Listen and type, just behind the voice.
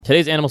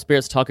Today's Animal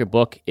Spirits Talker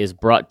book is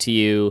brought to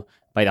you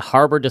by the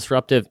Harbor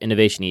Disruptive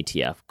Innovation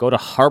ETF. Go to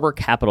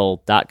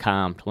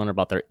harborcapital.com to learn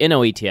about their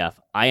INNO ETF,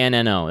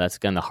 INNO. That's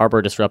again the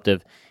Harbor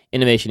Disruptive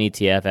Innovation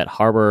ETF at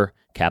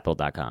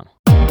harborcapital.com.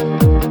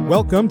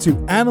 Welcome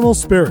to Animal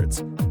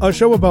Spirits, a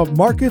show about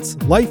markets,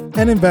 life,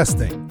 and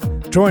investing.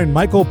 Join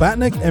Michael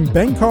Batnick and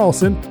Ben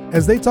Carlson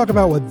as they talk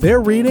about what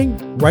they're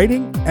reading,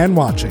 writing, and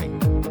watching.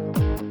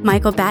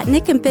 Michael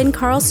Batnick and Ben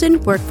Carlson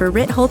work for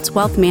Ritholtz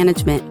Wealth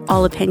Management.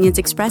 All opinions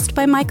expressed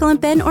by Michael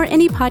and Ben or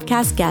any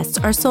podcast guests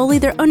are solely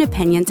their own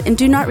opinions and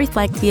do not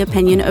reflect the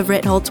opinion of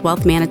Ritholtz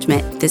Wealth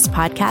Management. This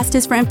podcast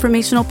is for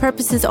informational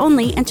purposes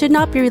only and should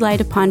not be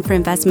relied upon for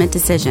investment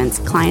decisions.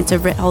 Clients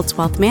of Ritholtz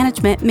Wealth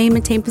Management may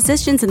maintain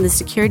positions in the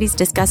securities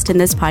discussed in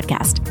this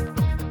podcast.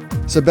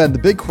 So, Ben, the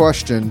big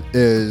question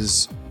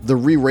is the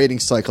re-rating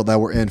cycle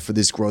that we're in for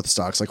these growth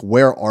stocks. Like,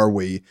 where are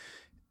we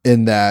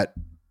in that?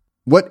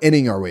 What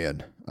inning are we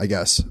in, I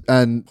guess?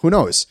 And who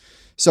knows?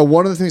 So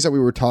one of the things that we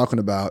were talking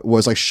about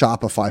was like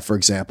Shopify, for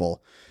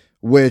example,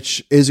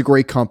 which is a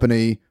great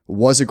company,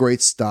 was a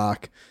great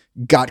stock,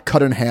 got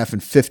cut in half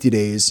in 50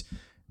 days,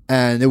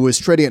 and it was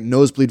trading at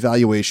nosebleed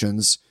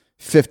valuations,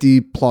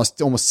 50 plus,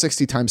 almost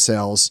 60 times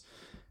sales.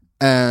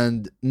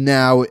 And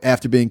now,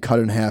 after being cut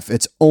in half,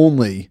 it's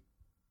only,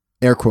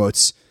 air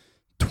quotes,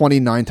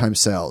 29 times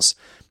sales.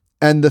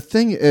 And the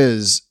thing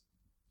is,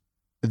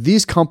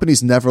 these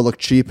companies never look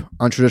cheap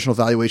on traditional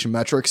valuation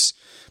metrics,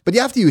 but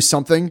you have to use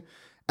something.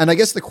 And I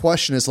guess the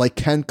question is, like,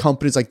 can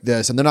companies like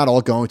this, and they're not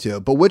all going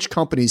to, but which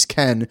companies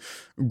can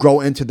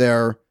grow into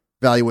their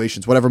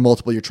valuations, whatever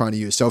multiple you're trying to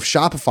use? So if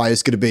Shopify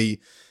is going to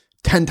be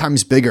 10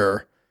 times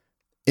bigger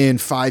in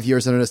 5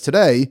 years than it is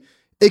today,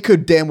 it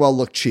could damn well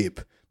look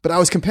cheap. But I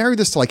was comparing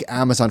this to like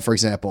Amazon, for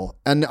example,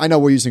 and I know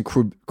we're using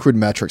crude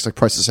metrics like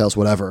price to sales,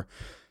 whatever,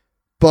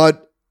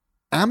 but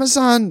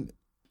Amazon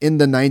in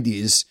the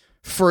 90s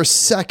for a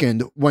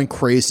second went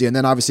crazy, and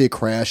then obviously it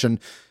crashed.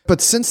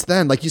 But since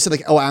then, like you said,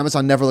 like, oh,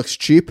 Amazon never looks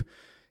cheap.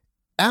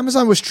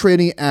 Amazon was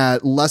trading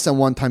at less than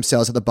 1 time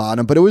sales at the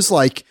bottom, but it was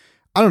like,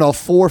 I don't know,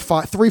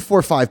 3,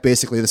 4, 5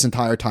 basically this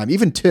entire time,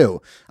 even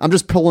 2. I'm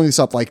just pulling this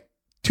up, like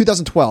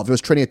 2012, it was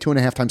trading at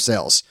 2.5 times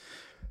sales.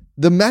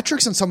 The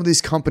metrics on some of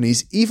these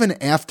companies,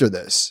 even after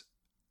this,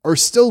 are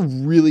still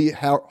really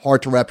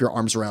hard to wrap your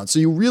arms around. So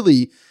you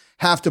really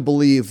have to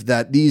believe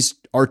that these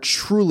are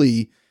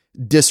truly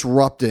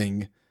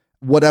disrupting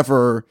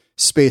whatever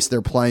space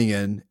they're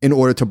playing in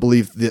order to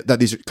believe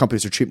that these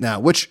companies are cheap now,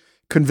 which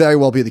can very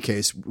well be the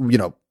case. You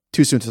know,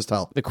 too soon to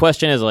tell. The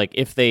question is, like,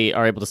 if they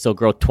are able to still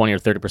grow 20 or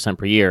 30%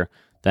 per year,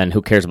 then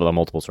who cares about the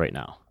multiples right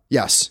now?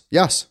 Yes.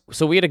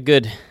 So we had a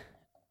good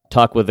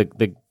talk with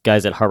the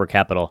guys at Harbor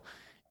Capital,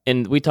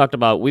 and we talked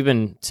about, we've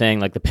been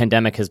saying, like, the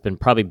pandemic has been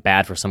probably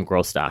bad for some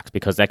growth stocks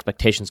because the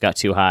expectations got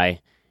too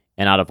high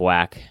and out of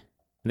whack.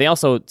 They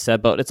also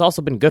said, but it's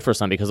also been good for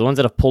some because the ones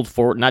that have pulled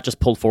forward, not just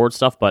pulled forward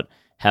stuff, but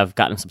have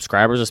gotten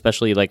subscribers,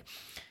 especially, like,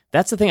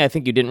 that's the thing I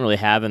think you didn't really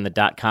have in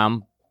the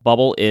 .com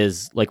bubble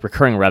is like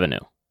recurring revenue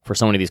for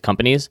so many of these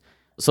companies.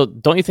 So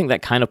don't you think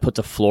that kind of puts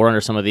a floor under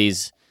some of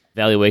these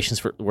valuations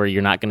for where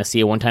you're not going to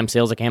see a one-time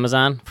sales like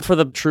Amazon for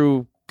the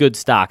true good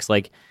stocks?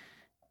 Like,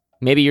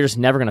 maybe you're just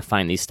never going to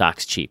find these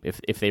stocks cheap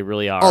if they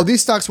really are. Oh,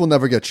 these stocks will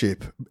never get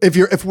cheap.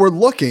 If we're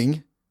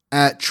looking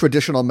at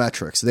traditional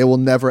metrics, they will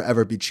never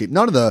ever be cheap.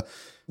 None of the,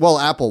 well,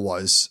 Apple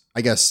was,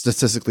 I guess,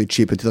 statistically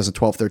cheap in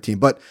 2012, 13,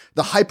 but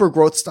the hyper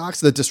growth stocks,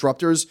 the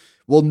disruptors,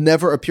 will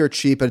never appear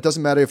cheap. And it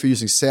doesn't matter if you're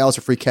using sales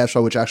or free cash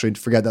flow, which actually,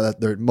 forget that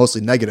they're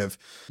mostly negative.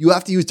 You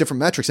have to use different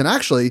metrics. And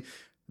actually,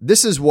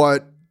 this is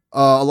what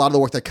a lot of the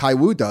work that Kai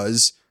Wu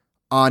does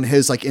on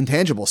his like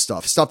intangible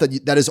stuff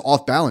that is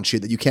off balance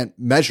sheet that you can't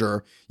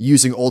measure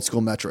using old school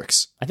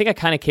metrics. I think I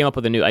kind of came up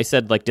with I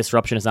said like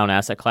disruption is now an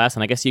asset class,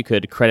 and I guess you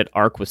could credit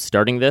ARK with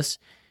starting this,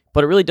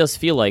 but it really does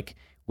feel like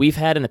we've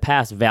had in the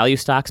past value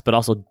stocks, but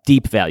also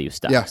deep value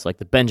stocks, like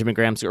the Benjamin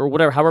Grahams or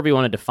whatever, however you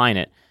want to define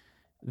it.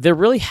 There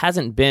really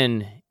hasn't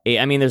been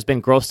there's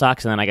been growth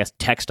stocks and then I guess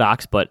tech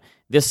stocks, but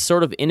this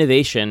sort of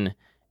innovation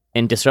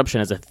and disruption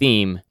as a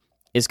theme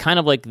is kind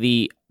of like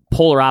the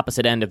polar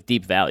opposite end of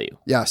deep value.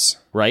 Yes.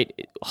 Right?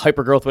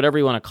 Hypergrowth, whatever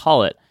you want to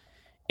call it.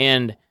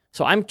 And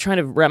so I'm trying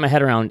to wrap my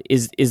head around,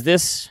 is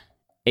this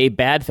a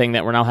bad thing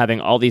that we're now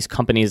having all these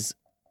companies,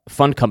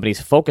 fund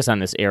companies, focus on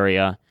this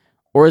area?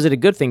 Or is it a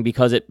good thing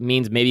because it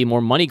means maybe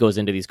more money goes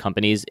into these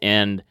companies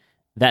and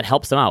that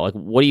helps them out? Like,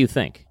 what do you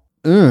think?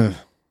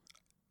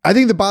 I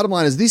think the bottom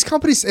line is these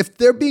companies, if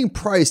they're being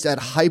priced at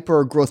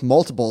hyper growth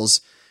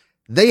multiples,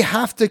 they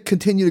have to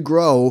continue to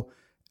grow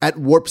at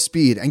warp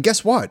speed. And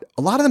guess what?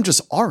 A lot of them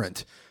just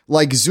aren't.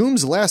 Like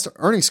Zoom's last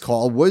earnings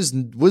call was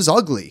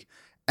ugly.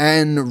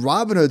 And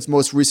Robinhood's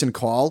most recent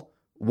call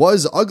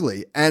was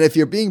ugly. And if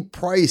you're being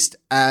priced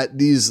at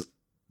these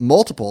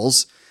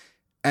multiples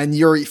and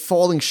you're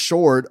falling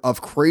short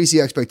of crazy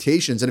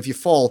expectations, and if you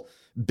fall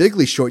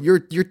bigly short, you're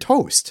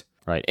toast.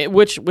 Right.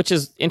 Which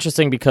is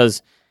interesting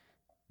because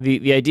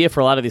the idea for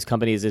a lot of these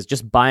companies is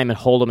just buy them and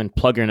hold them and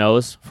plug your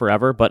nose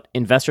forever, but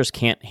investors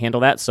can't handle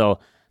that. So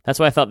that's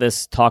why I thought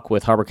this talk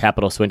with Harbor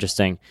Capital is so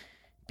interesting,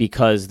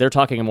 because they're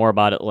talking more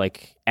about it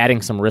like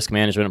adding some risk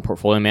management and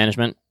portfolio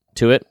management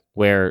to it,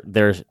 where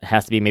there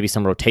has to be maybe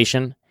some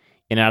rotation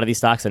in and out of these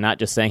stocks and not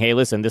just saying, hey,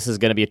 listen, this is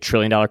going to be $1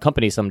 trillion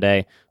company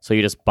someday, so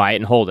you just buy it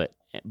and hold it.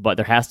 But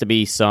there has to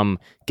be some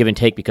give and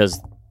take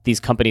because these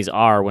companies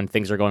are, when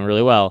things are going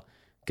really well,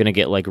 going to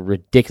get like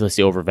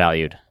ridiculously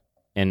overvalued.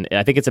 And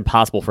I think it's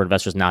impossible for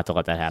investors not to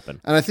let that happen.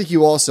 And I think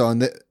you also,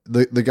 and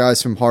the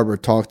guys from Harbor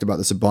talked about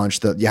this a bunch,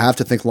 that you have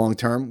to think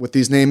long-term with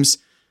these names,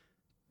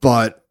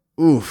 but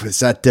is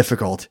that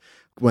difficult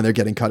when they're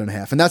getting cut in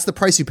half? And that's the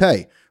price you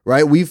pay,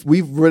 right? We've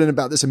written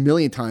about this a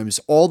million times.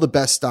 All the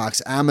best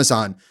stocks,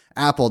 Amazon,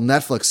 Apple,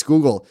 Netflix,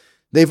 Google,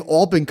 they've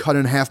all been cut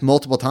in half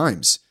multiple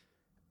times.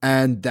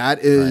 And that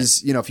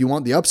is, if you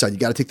want the upside, you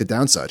got to take the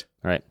downside.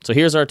 All right. So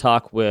here's our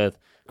talk with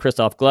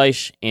Christoph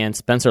Gleisch and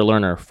Spencer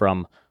Lerner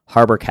from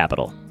Harbor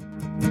Capital.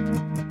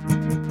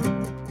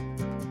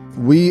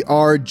 We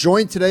are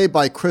joined today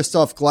by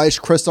Christoph Gleisch.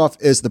 Christoph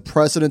is the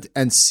president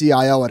and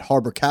CIO at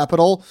Harbor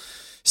Capital.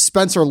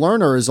 Spencer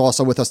Lerner is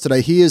also with us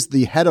today. He is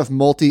the head of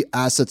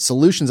multi-asset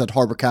solutions at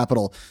Harbor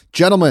Capital.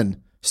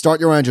 Gentlemen,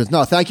 start your engines.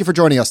 No, thank you for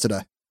joining us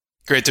today.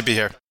 Great to be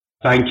here.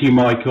 Thank you,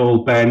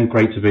 Michael. Ben,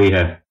 great to be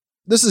here.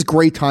 This is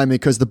great timing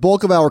because the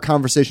bulk of our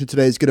conversation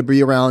today is going to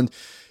be around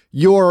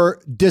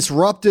your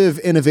disruptive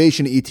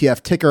innovation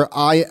ETF, ticker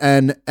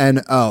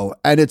INNO.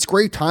 And it's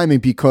great timing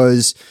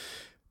because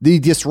the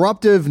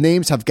disruptive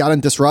names have gotten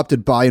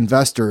disrupted by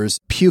investors,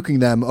 puking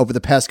them over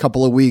the past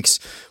couple of weeks.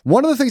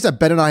 One of the things that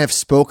Ben and I have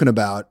spoken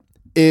about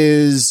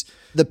is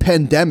the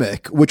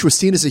pandemic, which was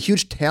seen as a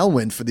huge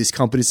tailwind for these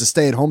companies to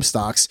stay-at-home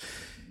stocks.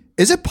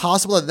 Is it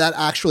possible that that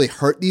actually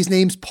hurt these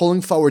names,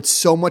 pulling forward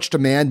so much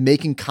demand,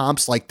 making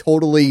comps like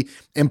totally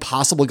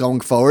impossible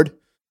going forward?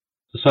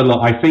 So look,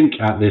 I think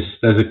at this,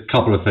 there's a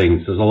couple of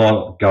things. There's a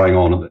lot going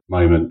on at the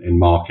moment in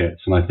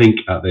markets. And I think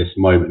at this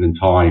moment in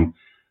time,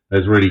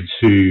 there's really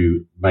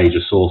two major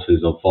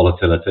sources of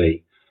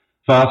volatility.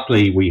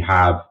 Firstly, we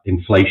have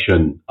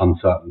inflation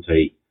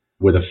uncertainty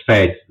with a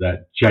Fed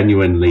that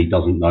genuinely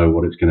doesn't know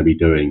what it's going to be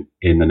doing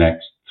in the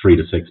next 3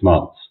 to 6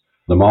 months.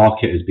 The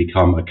market has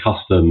become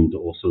accustomed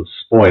or sort of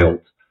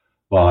spoiled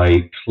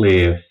by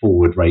clear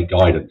forward rate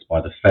guidance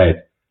by the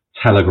Fed,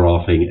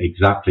 telegraphing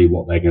exactly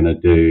what they're going to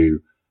do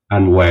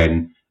and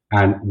when,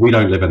 and we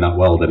don't live in that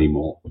world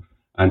anymore.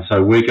 And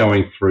so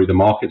the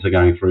markets are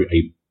going through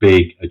a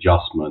big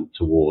adjustment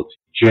towards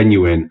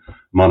genuine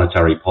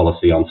monetary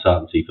policy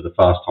uncertainty for the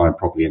first time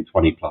probably in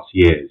 20 plus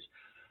years.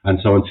 And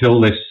so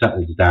until this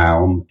settles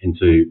down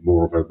into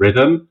more of a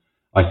rhythm,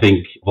 I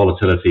think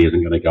volatility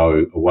isn't going to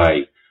go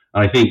away.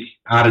 And I think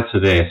added to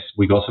this,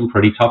 we got some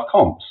pretty tough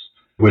comps.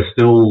 We're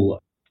still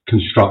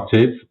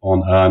constructive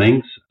on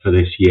earnings for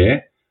this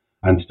year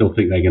and still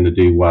think they're going to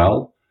do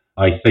well.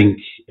 I think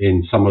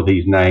in some of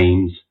these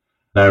names,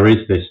 there is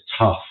this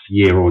tough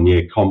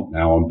year-on-year comp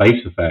now on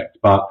base effect.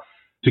 But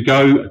to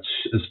go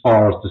as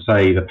far as to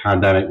say the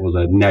pandemic was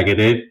a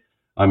negative,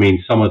 I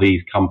mean, some of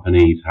these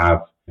companies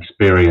have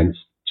experienced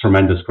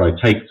tremendous growth.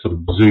 Take sort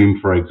of Zoom,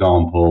 for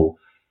example.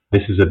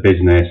 This is a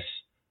business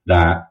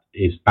that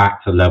is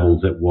back to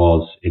levels it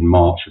was in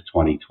March of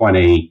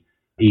 2020,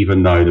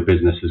 even though the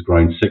business has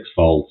grown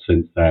sixfold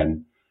since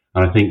then.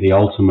 And I think the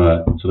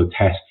ultimate sort of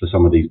test for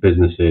some of these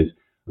businesses,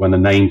 when the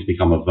names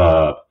become a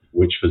verb,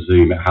 which for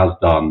Zoom it has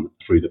done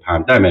through the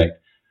pandemic,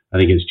 I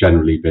think it's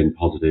generally been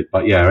positive.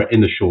 But yeah,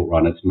 in the short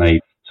run, it's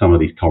made some of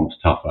these comps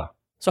tougher.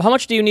 So how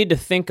much do you need to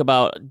think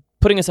about,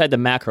 putting aside the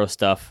macro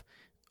stuff,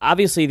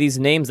 obviously these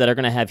names that are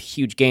going to have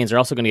huge gains are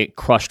also going to get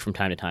crushed from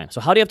time to time.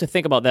 So how do you have to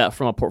think about that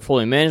from a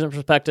portfolio management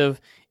perspective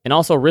and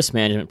also risk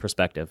management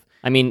perspective?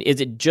 I mean, is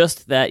it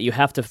just that you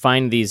have to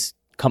find these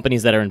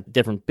companies that are in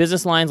different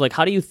business lines? Like,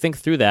 how do you think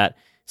through that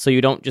so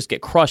you don't just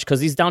get crushed? Because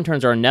these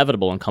downturns are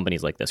inevitable in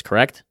companies like this,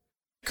 correct?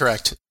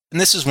 Correct. And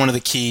this is one of the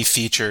key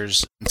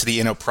features to the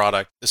Inno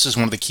product. This is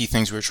one of the key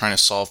things we were trying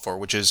to solve for,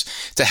 which is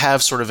to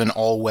have sort of an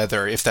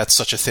all-weather, if that's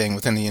such a thing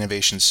within the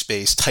innovation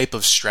space, type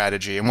of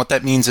strategy. And what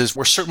that means is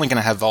we're certainly going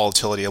to have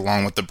volatility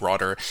along with the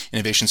broader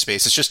innovation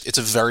space. It's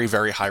a very,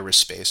 very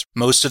high-risk space.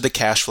 Most of the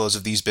cash flows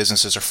of these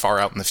businesses are far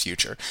out in the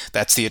future.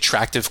 That's the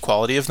attractive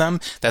quality of them.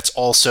 That's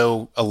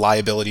also a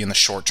liability in the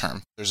short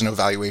term. There's no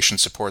valuation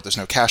support. There's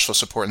no cash flow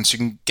support. And so you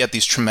can get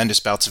these tremendous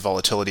bouts of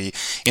volatility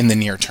in the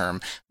near term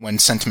when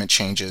sentiment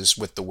changes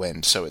with the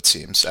wind, so it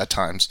seems at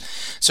times.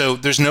 So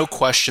there's no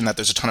question that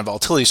there's a ton of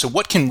volatility. So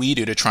what can we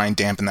do to try and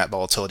dampen that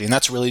volatility? And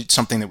that's really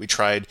something that we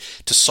tried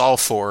to solve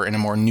for in a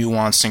more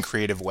nuanced and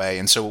creative way.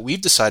 And so what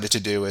we've decided to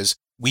do is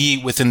we,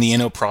 within the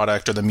Inno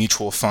product or the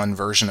mutual fund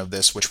version of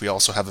this, which we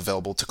also have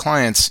available to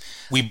clients,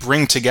 we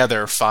bring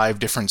together 5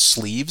 different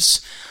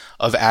sleeves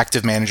of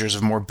active managers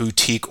of more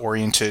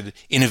boutique-oriented,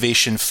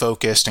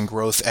 innovation-focused, and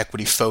growth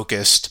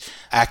equity-focused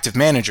active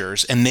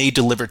managers, and they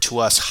deliver to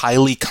us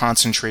highly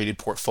concentrated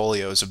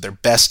portfolios of their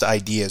best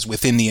ideas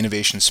within the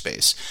innovation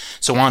space.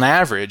 So on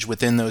average,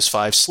 within those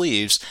 5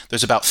 sleeves,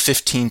 there's about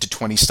 15 to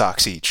 20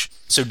 stocks each.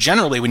 So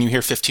generally, when you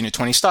hear 15 to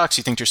 20 stocks,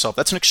 you think to yourself,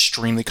 that's an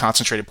extremely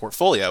concentrated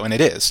portfolio, and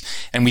it is.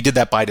 And we did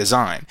that by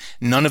design.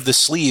 None of the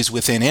sleeves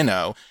within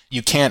Inno,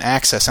 you can't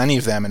access any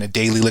of them in a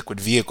daily liquid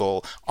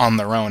vehicle on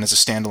their own as a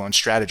standalone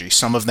strategy.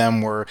 Some of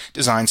them were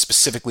designed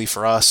specifically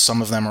for us.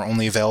 Some of them are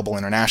only available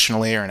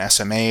internationally or in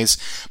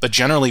SMAs. But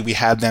generally, we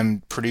had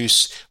them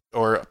produce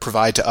or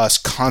provide to us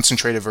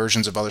concentrated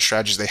versions of other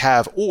strategies they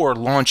have, or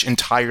launch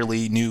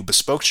entirely new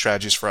bespoke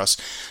strategies for us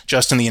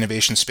just in the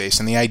innovation space.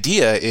 And the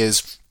idea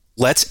is,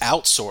 let's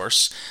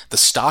outsource the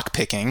stock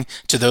picking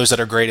to those that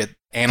are great at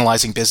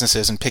analyzing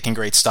businesses and picking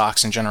great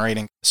stocks and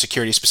generating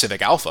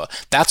security-specific alpha.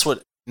 That's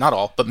what, not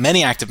all, but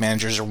many active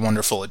managers are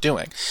wonderful at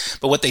doing.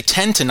 But what they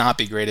tend to not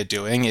be great at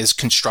doing is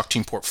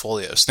constructing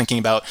portfolios, thinking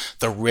about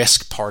the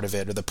risk part of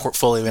it or the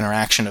portfolio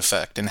interaction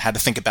effect and how to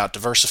think about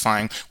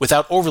diversifying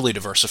without overly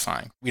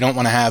diversifying. We don't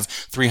want to have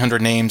 300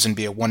 names and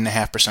be a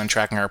 1.5%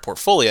 tracking our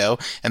portfolio,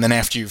 and then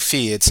after you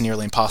fee, it's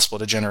nearly impossible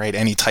to generate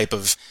any type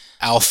of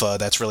alpha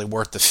that's really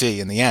worth the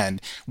fee in the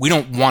end. We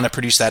don't want to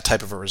produce that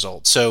type of a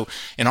result. So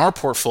in our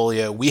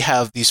portfolio, we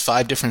have these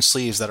 5 different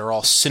sleeves that are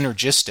all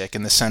synergistic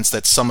in the sense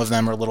that some of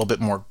them are a little bit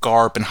more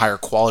GARP and higher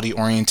quality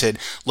oriented,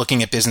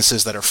 looking at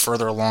businesses that are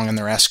further along in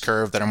their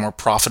S-curve, that are more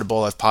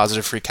profitable, have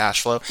positive free cash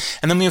flow.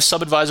 And then we have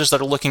sub-advisors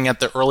that are looking at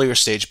the earlier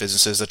stage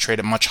businesses that trade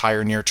at much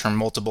higher near-term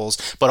multiples,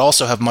 but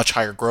also have much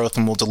higher growth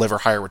and will deliver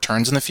higher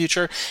returns in the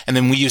future. And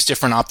then we use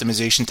different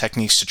optimization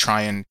techniques to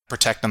try and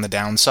protect on the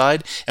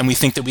downside. And we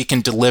think that we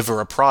can deliver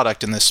a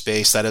product in this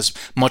space that has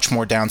much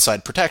more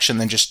downside protection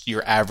than just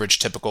your average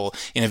typical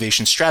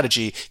innovation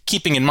strategy,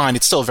 keeping in mind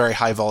it's still a very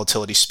high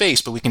volatility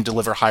space, but we can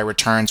deliver high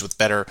returns with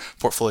better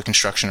portfolio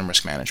construction and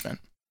risk management.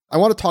 I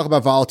want to talk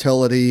about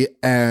volatility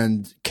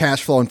and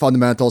cash flow and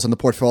fundamentals in the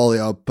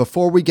portfolio.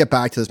 Before we get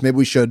back to this, maybe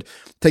we should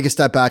take a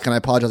step back, and I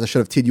apologize, I should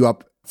have teed you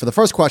up for the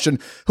first question.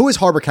 Who is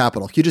Harbor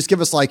Capital? Can you just give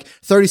us like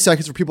 30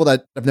 seconds for people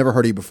that have never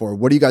heard of you before?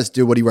 What do you guys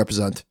do? What do you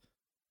represent?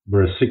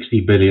 We're a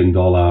 $60 billion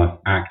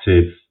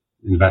active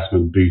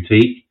investment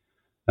boutique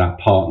that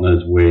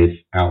partners with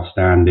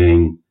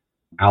outstanding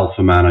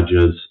alpha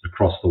managers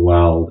across the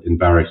world in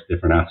various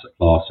different asset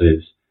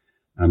classes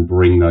and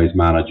bring those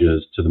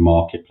managers to the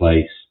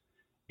marketplace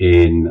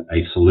in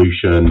a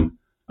solution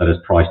that is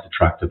priced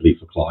attractively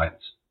for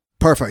clients.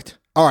 Perfect.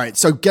 All right.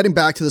 So getting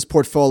back to this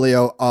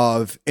portfolio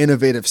of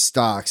innovative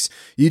stocks,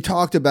 you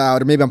talked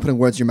about, or maybe I'm putting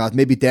words in your mouth,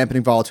 maybe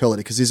dampening volatility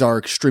because these are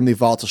extremely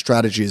volatile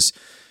strategies.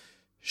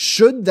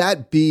 Should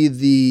that be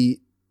the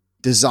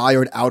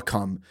desired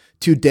outcome,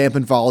 to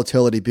dampen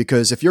volatility?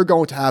 Because if you're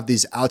going to have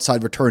these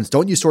outside returns,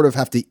 don't you sort of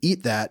have to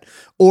eat that?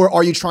 Or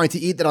are you trying to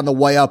eat that on the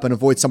way up and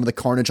avoid some of the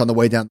carnage on the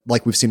way down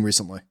like we've seen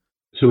recently?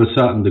 To a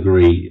certain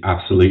degree,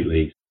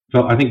 absolutely.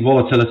 So I think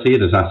volatility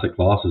as asset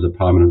class is a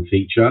permanent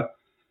feature,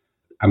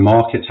 and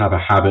markets have a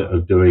habit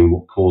of doing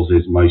what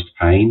causes most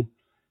pain.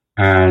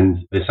 And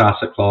this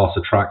asset class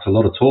attracts a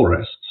lot of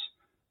tourists,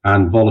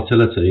 and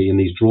volatility in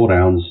these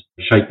drawdowns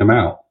shake them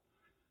out.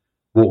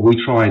 What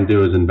we try and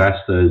do as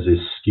investors is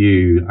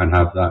skew and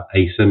have that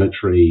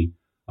asymmetry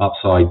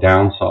upside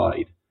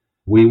downside.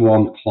 We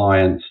want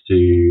clients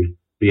to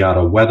be able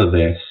to weather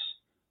this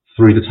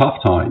through the tough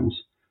times.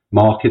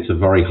 Markets are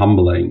very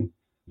humbling.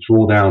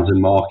 Drawdowns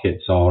in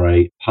markets are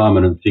a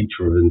permanent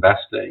feature of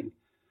investing.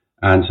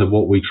 And so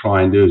what we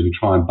try and do is we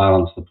try and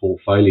balance the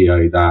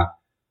portfolio that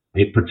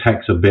it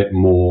protects a bit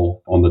more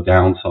on the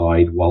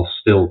downside while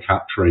still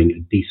capturing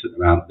a decent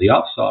amount of the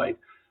upside.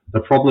 The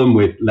problem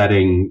with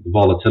letting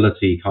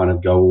volatility kind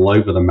of go all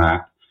over the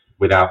map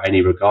without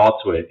any regard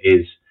to it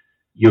is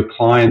your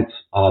clients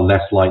are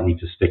less likely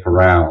to stick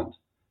around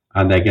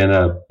and they're going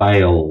to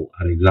bail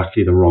at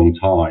exactly the wrong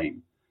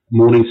time.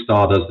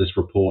 Morningstar does this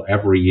report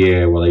every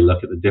year where they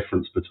look at the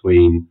difference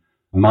between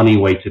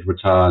money-weighted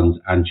returns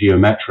and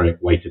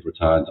geometric-weighted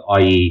returns,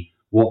 i.e.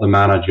 what the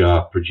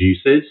manager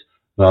produces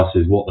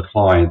versus what the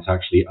clients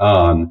actually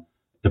earn,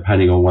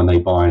 depending on when they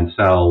buy and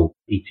sell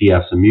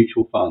ETFs and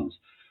mutual funds.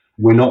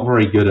 We're not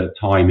very good at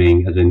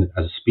timing as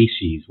a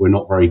species. We're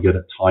not very good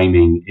at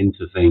timing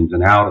into things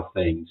and out of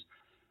things.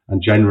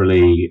 And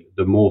generally,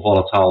 the more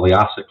volatile the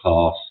asset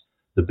class,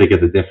 the bigger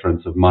the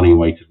difference of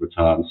money-weighted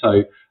return.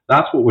 So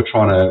that's what we're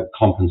trying to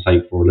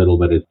compensate for a little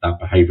bit, is that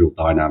behavioral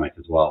dynamic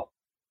as well.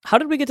 How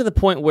did we get to the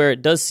point where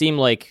it does seem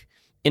like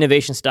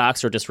innovation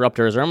stocks or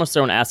disruptors are almost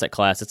their own asset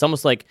class? It's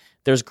almost like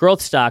there's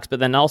growth stocks,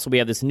 but then also we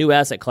have this new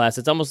asset class.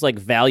 It's almost like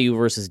value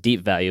versus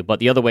deep value, but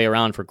the other way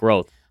around for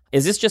growth.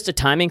 Is this just a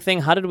timing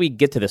thing? How did we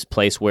get to this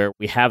place where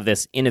we have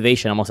this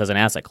innovation almost as an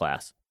asset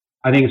class?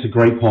 I think it's a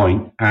great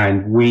point,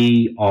 and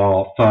we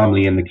are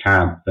firmly in the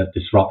camp that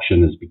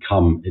disruption has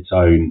become its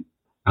own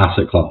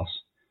asset class,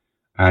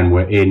 and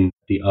we're in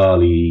the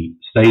early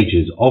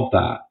stages of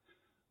that.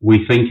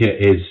 We think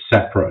it is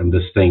separate and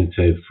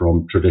distinctive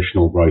from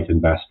traditional growth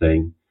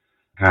investing,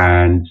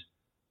 and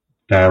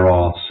there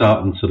are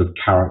certain sort of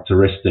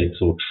characteristics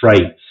or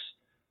traits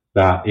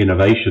that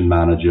innovation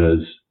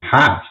managers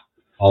have.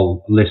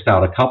 I'll list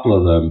out a couple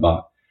of them,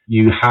 but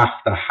you have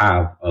to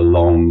have a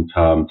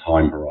long-term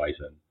time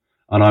horizon.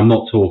 And I'm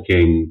not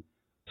talking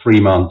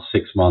 3 months,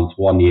 6 months,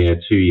 1 year,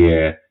 2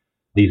 year.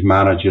 these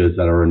managers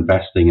that are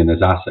investing in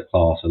this asset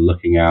class are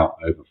looking out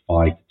over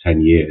 5 to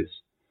 10 years.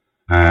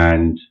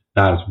 And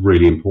that's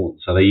really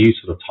important. So they use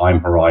sort of time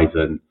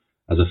horizon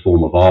as a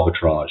form of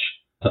arbitrage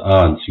to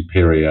earn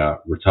superior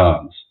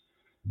returns.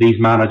 These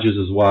managers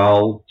as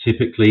well,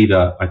 typically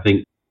I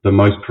think the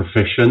most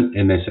proficient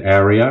in this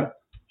area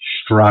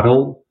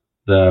straddle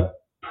the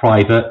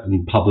private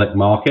and public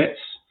markets,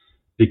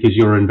 because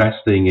you're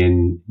investing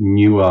in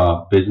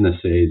newer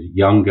businesses,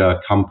 younger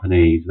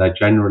companies. They're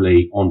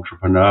generally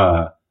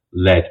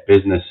entrepreneur-led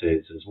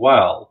businesses as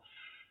well.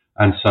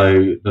 And so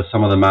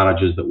some of the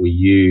managers that we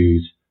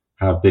use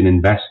have been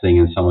investing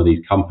in some of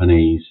these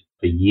companies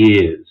for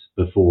years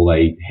before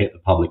they hit the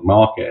public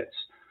markets.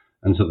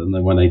 And so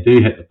then when they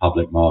do hit the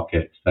public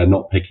markets, they're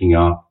not picking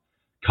up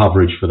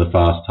coverage for the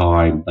first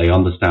time. They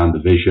understand the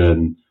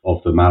vision of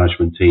the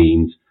management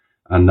teams,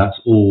 and that's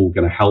all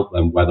going to help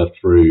them weather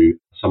through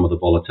some of the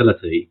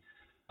volatility.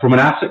 From an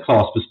asset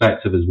class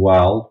perspective as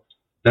well,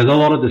 there's a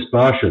lot of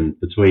dispersion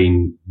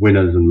between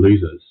winners and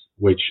losers,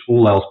 which,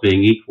 all else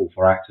being equal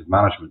for active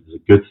management, is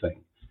a good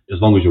thing,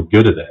 as long as you're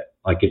good at it.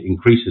 Like, it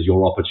increases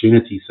your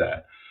opportunity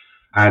set.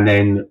 And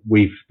then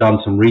we've done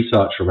some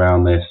research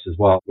around this as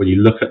well. When you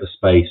look at the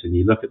space and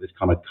you look at this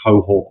kind of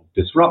cohort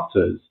of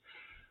disruptors,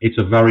 it's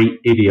a very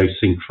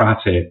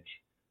idiosyncratic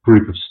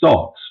group of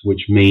stocks,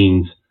 which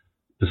means,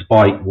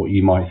 despite what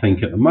you might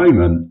think at the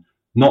moment,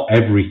 not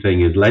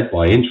everything is led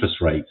by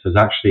interest rates. There's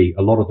actually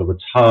a lot of the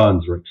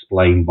returns are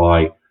explained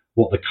by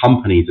what the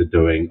companies are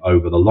doing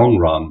over the long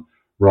run,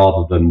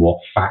 rather than what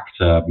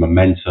factor,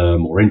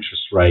 momentum, or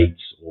interest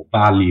rates or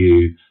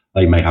value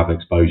they may have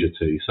exposure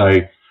to. So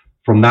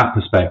from that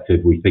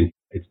perspective, we think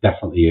it's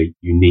definitely a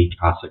unique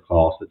asset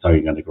class that's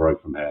only going to grow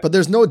from here. But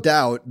there's no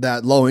doubt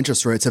that low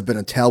interest rates have been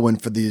a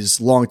tailwind for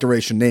these long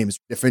duration names.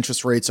 If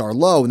interest rates are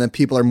low, and then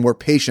people are more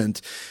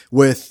patient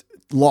with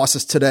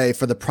losses today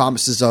for the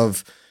promises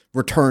of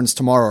returns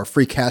tomorrow or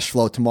free cash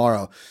flow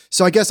tomorrow.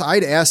 So I guess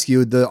I'd ask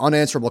you, the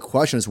unanswerable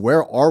question is,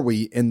 where are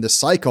we in the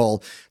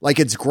cycle? Like,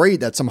 it's great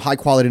that some high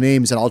quality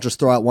names, and I'll just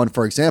throw out one,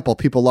 for example,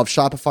 people love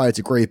Shopify. It's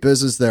a great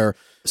business. They're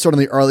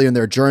certainly early in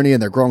their journey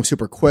and they're growing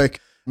super quick.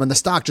 And the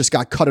stock just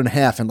got cut in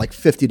half in like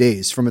 50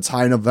 days from its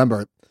high in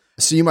November.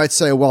 So you might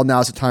say, well,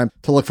 now's the time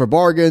to look for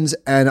bargains.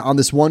 And on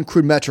this one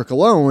crude metric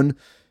alone,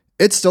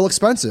 it's still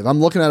expensive. I'm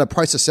looking at a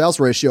price to sales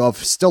ratio of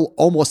still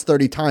almost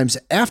 30 times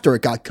after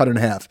it got cut in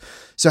half.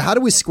 So how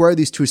do we square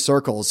these two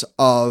circles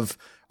of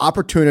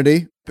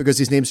opportunity, because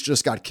these names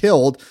just got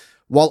killed,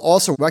 while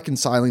also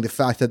reconciling the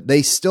fact that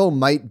they still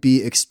might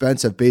be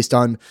expensive based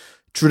on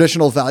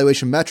traditional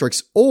valuation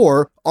metrics,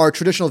 or are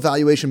traditional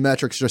valuation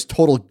metrics just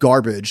total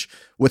garbage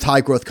with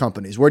high growth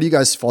companies? Where do you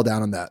guys fall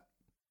down on that?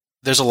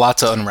 There's a lot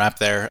to unwrap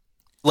there.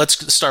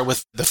 Let's start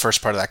with the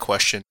first part of that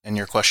question, and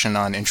your question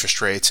on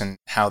interest rates and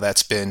how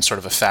that's been sort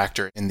of a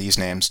factor in these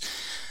names.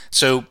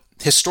 So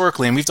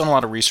historically, and we've done a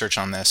lot of research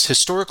on this,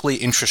 historically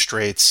interest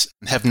rates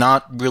have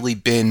not really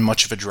been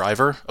much of a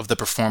driver of the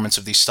performance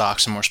of these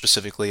stocks, and more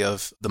specifically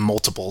of the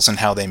multiples and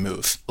how they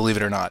move. Believe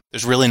it or not,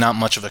 there's really not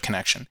much of a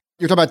connection.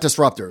 You're talking about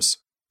disruptors.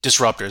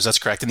 Disruptors, that's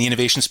correct, in the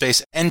innovation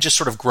space and just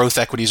sort of growth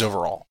equities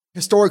overall.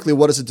 Historically,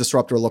 what does a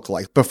disruptor look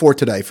like before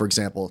today, for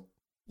example?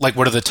 Like,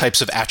 what are the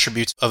types of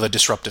attributes of a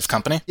disruptive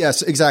company?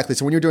 Yes, exactly.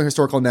 So when you're doing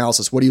historical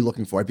analysis, what are you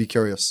looking for? I'd be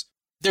curious.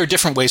 There are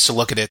different ways to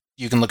look at it.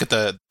 You can look at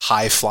the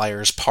high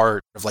flyers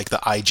part of like the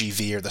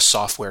IGV or the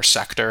software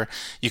sector.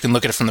 You can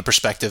look at it from the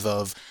perspective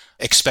of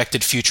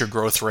expected future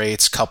growth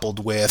rates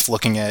coupled with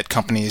looking at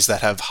companies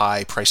that have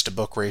high price to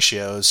book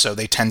ratios. So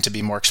they tend to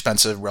be more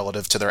expensive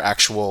relative to their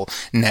actual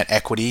net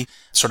equity,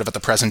 sort of at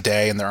the present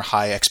day, and there are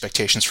high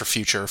expectations for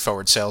future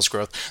forward sales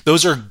growth.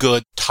 Those are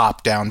good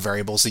top-down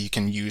variables that you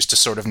can use to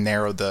sort of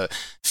narrow the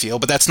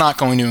field, but that's not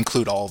going to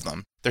include all of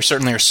them. There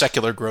certainly are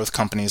secular growth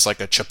companies like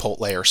a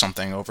Chipotle or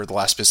something over the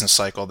last business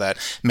cycle that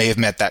may have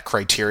met that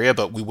criteria,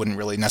 but we wouldn't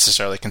really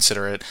necessarily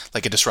consider it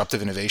like a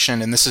disruptive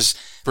innovation. And this is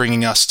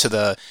bringing us to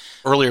the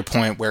earlier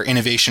point where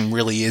innovation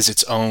really is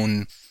its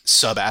own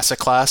sub-asset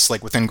class.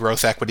 Like within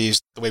growth equities,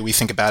 the way we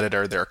think about it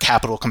are there are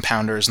capital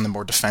compounders and the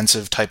more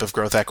defensive type of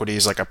growth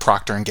equities, like a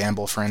Procter &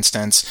 Gamble, for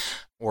instance,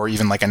 or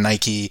even like a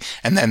Nike.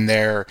 And then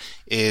there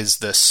is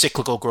the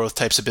cyclical growth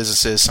types of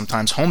businesses.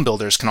 Sometimes home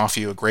builders can offer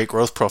you a great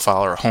growth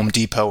profile, or a Home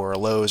Depot or a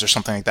Lowe's or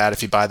something like that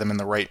if you buy them in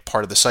the right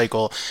part of the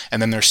cycle.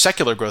 And then there's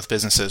secular growth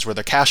businesses where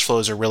their cash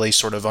flows are really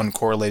sort of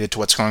uncorrelated to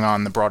what's going on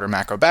in the broader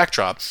macro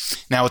backdrop.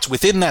 Now, it's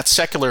within that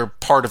secular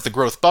part of the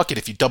growth bucket.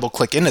 If you double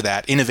click into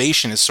that,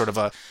 innovation is sort of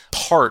a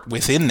part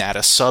within that,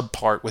 a sub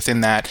part within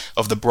that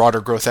of the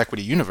broader growth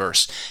equity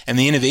universe. And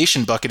the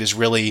innovation bucket is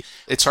really,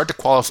 it's hard to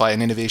qualify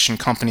an innovation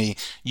company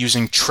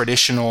using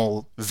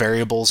traditional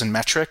variables and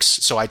metrics.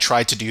 So I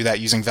tried to do that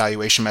using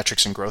valuation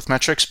metrics and growth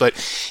metrics, but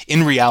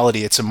in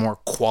reality, it's a more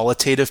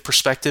qualitative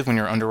perspective when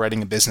you're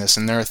underwriting a business.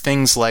 And there are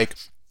things like,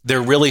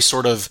 they're really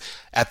sort of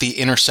at the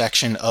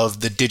intersection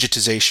of the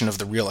digitization of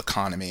the real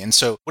economy. And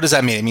so what does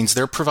that mean? It means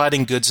they're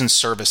providing goods and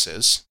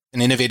services.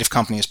 An innovative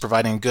company is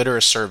providing a good or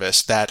a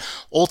service that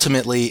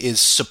ultimately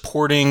is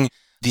supporting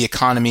the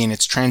economy and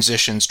its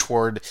transitions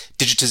toward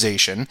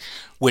digitization,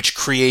 which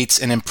creates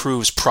and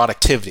improves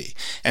productivity.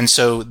 And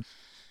so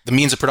the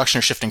means of production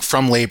are shifting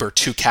from labor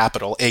to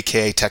capital,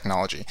 aka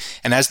technology.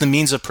 And as the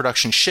means of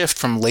production shift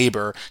from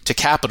labor to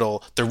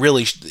capital,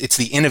 it's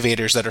the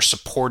innovators that are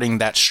supporting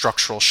that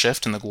structural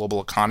shift in the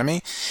global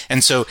economy.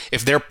 And so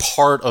if they're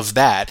part of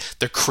that,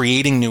 they're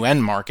creating new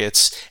end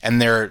markets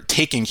and they're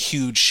taking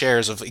huge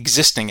shares of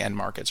existing end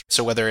markets.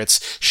 So whether it's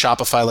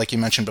Shopify, like you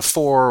mentioned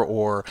before,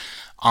 or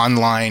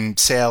online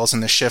sales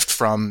and the shift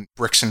from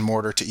bricks and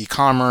mortar to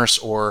e-commerce,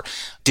 or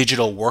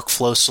digital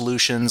workflow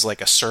solutions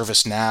like a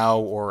ServiceNow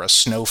or a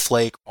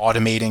Snowflake,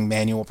 automating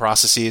manual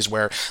processes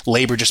where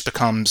labor just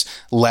becomes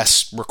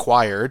less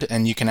required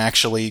and you can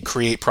actually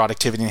create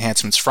productivity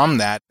enhancements from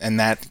that, and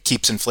that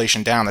keeps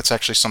inflation down. That's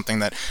actually something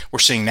that we're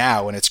seeing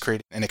now, and it's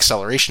created an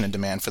acceleration in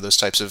demand for those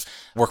types of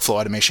workflow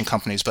automation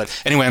companies.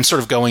 But anyway, I'm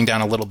sort of going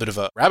down a little bit of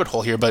a rabbit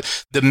hole here,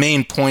 but the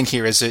main point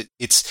here is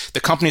it's the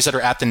companies that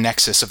are at the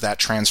nexus of that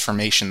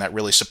transformation that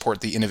really support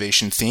the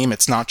innovation theme.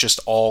 It's not just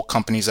all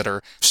companies that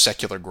are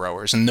secular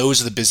growers, and those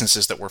are the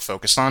businesses that we're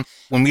focused on.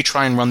 When we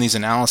try and run these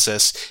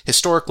analysis,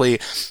 historically,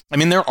 I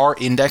mean, there are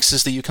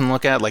indexes that you can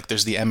look at, like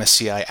there's the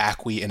MSCI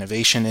ACWI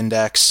Innovation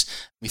Index.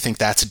 We think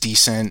that's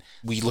decent.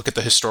 We look at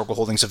the historical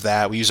holdings of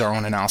that. We use our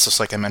own analysis,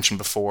 like I mentioned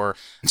before.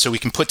 And so we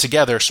can put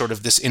together sort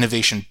of this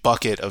innovation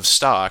bucket of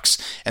stocks,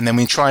 and then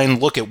we try and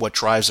look at what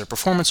drives their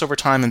performance over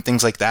time and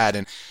things like that.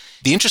 And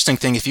the interesting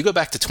thing, if you go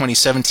back to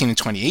 2017 and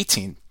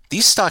 2018,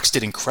 these stocks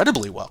did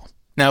incredibly well.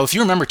 Now, if you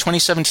remember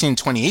 2017 and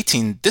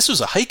 2018, this was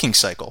a hiking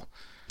cycle.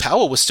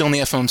 Powell was still in the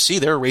FOMC.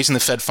 They were raising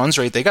the Fed funds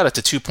rate. They got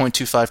it to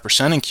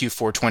 2.25% in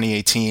Q4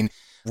 2018.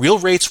 Real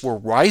rates were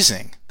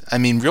rising. I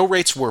mean, real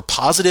rates were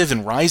positive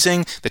and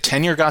rising. The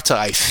 10-year got to,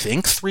 I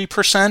think,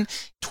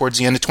 3% towards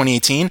the end of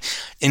 2018.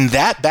 In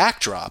that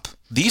backdrop,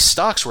 these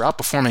stocks were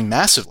outperforming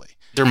massively.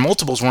 Their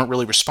multiples weren't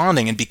really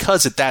responding, and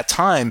because at that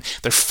time,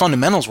 their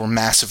fundamentals were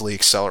massively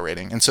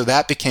accelerating. And so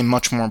that became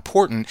much more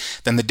important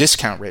than the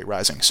discount rate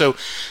rising. So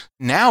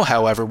now,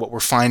 however, what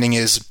we're finding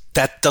is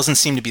that doesn't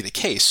seem to be the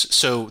case.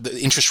 So the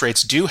interest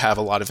rates do have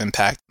a lot of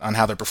impact on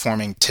how they're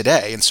performing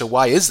today. And so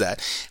why is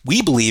that?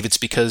 We believe it's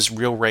because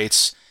real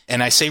rates,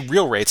 and I say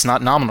real rates,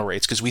 not nominal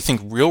rates, because we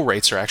think real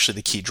rates are actually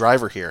the key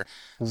driver here.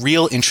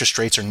 Real interest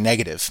rates are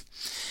negative.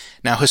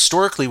 Now,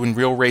 historically, when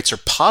real rates are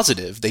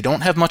positive, they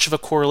don't have much of a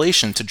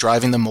correlation to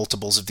driving the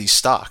multiples of these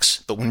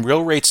stocks. But when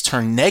real rates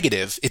turn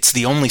negative, it's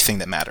the only thing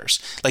that matters.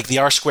 Like the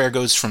R-square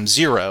goes from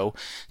 0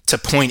 to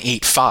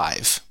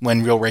 0.85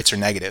 when real rates are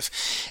negative.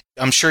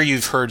 I'm sure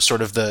you've heard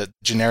sort of the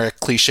generic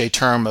cliche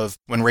term of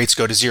when rates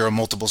go to 0,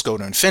 multiples go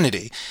to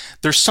infinity.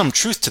 There's some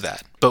truth to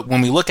that. But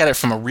when we look at it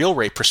from a real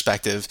rate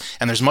perspective,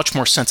 and there's much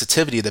more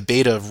sensitivity, the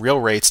beta of real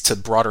rates to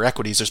broader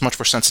equities, there's much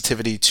more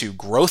sensitivity to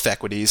growth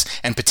equities,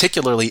 and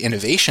particularly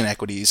innovation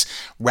equities,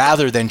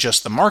 rather than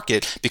just the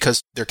market,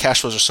 because their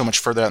cash flows are so much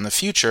further out in the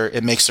future,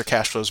 it makes their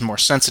cash flows more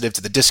sensitive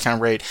to the discount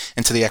rate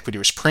and to the equity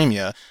risk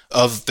premia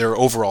of their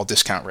overall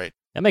discount rate.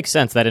 That makes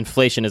sense that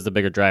inflation is the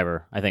bigger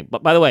driver, I think.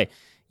 But by the way,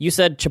 you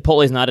said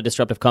Chipotle is not a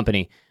disruptive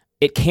company.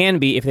 It can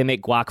be if they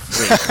make guac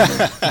free.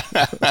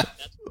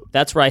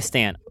 That's where I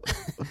stand.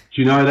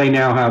 Do you know they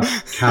now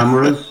have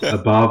cameras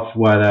above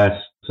where their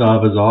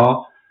servers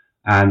are,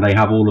 and they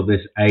have all of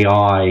this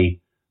AI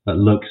that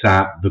looks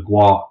at the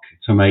guac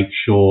to make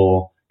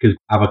sure, because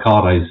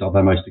avocados are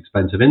their most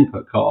expensive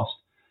input cost,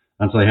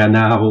 and so they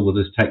now have all of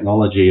this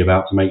technology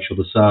about to make sure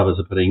the servers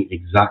are putting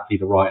exactly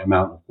the right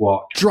amount of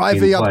guac.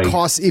 Driving up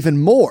costs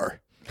even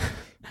more.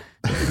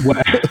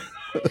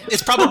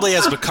 It probably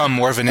has become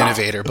more of an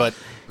innovator, but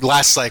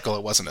last cycle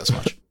it wasn't as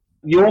much.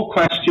 Your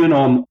question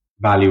on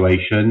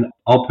valuation,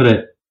 I'll put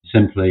it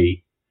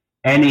simply,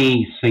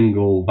 any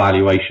single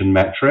valuation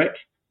metric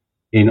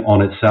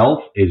on itself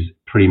is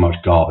pretty much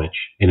garbage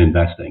in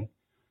investing.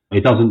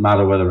 It doesn't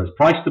matter whether it's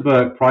price to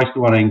book, price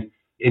to earnings.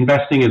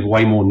 Investing is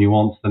way more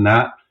nuanced than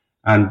that.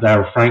 And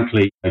there are,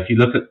 frankly, if you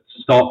look at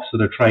stocks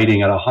that are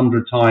trading at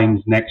 100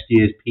 times next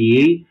year's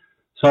PE,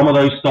 some of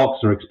those stocks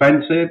are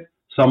expensive,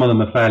 some of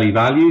them are fairly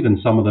valued, and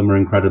some of them are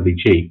incredibly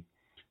cheap.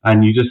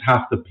 And you just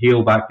have to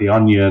peel back the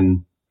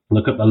onion,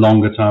 look at the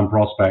longer term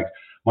prospects.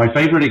 My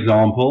favorite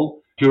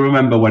example, do you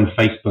remember when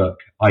Facebook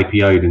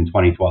IPO'd in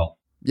 2012?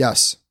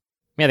 Yes.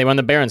 Yeah, they won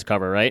the Barron's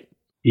cover, right?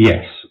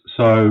 Yes.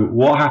 So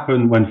what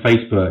happened when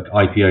Facebook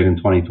IPO'd in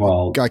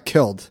 2012? Got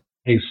killed.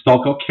 Its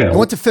stock got killed. It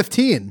went to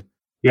 15.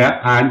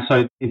 Yeah, and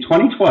so in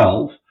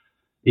 2012,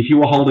 if you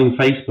were holding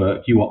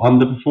Facebook, you were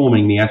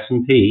underperforming the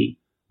S&P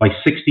by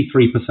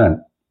 63%,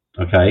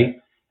 okay?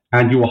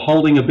 And you were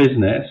holding a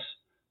business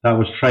that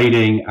was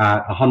trading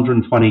at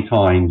 120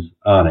 times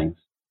earnings.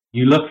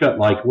 You look at,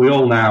 like, we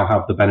all now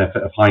have the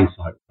benefit of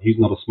hindsight. Who's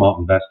not a smart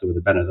investor with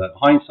the benefit of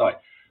hindsight?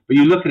 But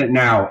you look at it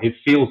now, it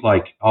feels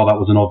like, oh, that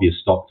was an obvious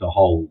stock to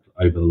hold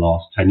over the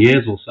last 10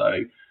 years or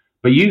so.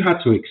 But you had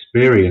to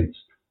experience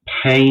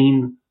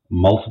pain,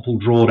 multiple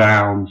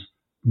drawdowns,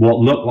 what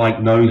looked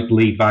like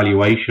nosebleed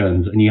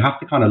valuations, and you have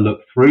to kind of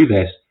look through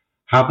this,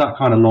 have that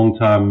kind of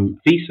long-term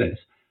thesis.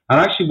 And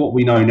actually what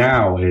we know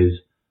now is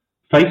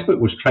Facebook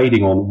was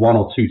trading on 1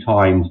 or 2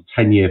 times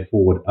 10-year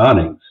forward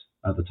earnings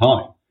at the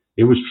time.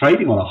 It was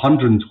trading on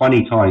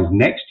 120 times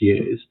next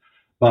year's,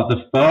 but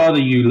the further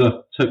you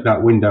took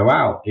that window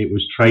out, it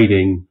was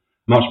trading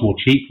much more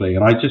cheaply.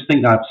 And I just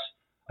think that's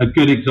a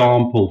good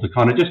example to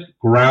kind of just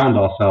ground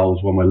ourselves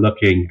when we're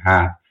looking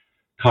at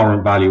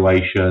current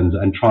valuations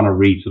and trying to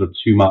read sort of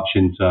too much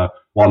into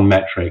one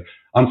metric.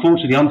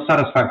 Unfortunately, the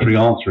unsatisfactory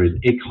answer is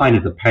it kind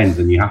of depends,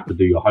 and you have to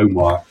do your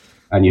homework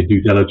and your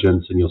due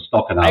diligence and your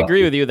stock analysis. I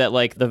agree with you that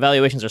like the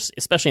valuations are,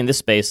 especially in this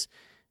space,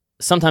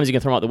 sometimes you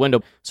can throw them out the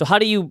window. So how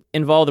do you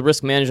involve the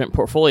risk management,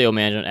 portfolio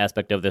management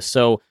aspect of this?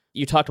 So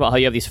you talked about how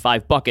you have these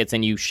 5 buckets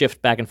and you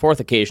shift back and forth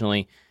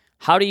occasionally.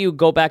 How do you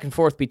go back and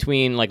forth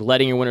between like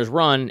letting your winners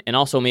run and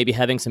also maybe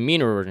having some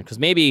mean reversion? Because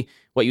maybe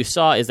what you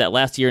saw is that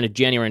last year into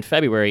January and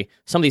February,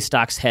 some of these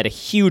stocks had a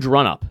huge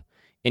run up.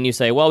 And you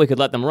say, well, we could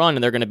let them run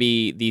and they're going to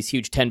be these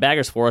huge 10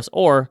 baggers for us,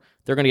 or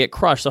they're going to get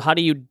crushed. So how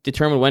do you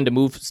determine when to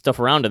move stuff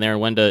around in there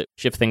and when to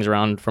shift things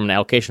around from an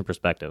allocation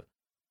perspective?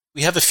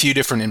 We have a few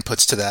different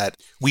inputs to that.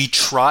 We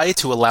try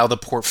to allow the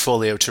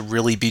portfolio to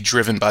really be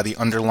driven by the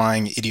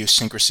underlying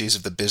idiosyncrasies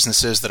of the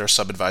businesses that our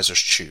sub-advisors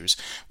choose.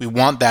 We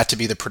want that to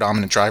be the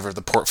predominant driver of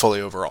the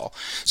portfolio overall.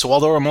 So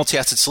although our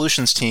multi-asset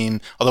solutions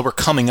team, although we're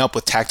coming up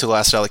with tactical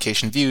asset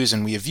allocation views,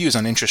 and we have views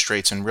on interest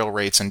rates and real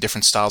rates and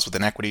different styles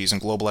within equities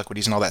and global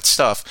equities and all that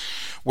stuff,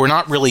 we're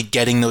not really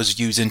getting those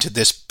views into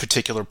this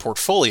particular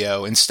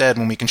portfolio. Instead,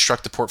 when we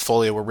construct the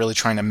portfolio, we're really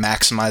trying to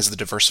maximize the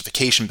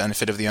diversification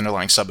benefit of the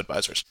underlying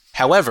sub-advisors.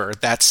 However,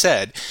 that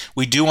said,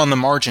 we do on the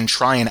margin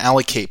try and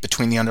allocate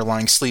between the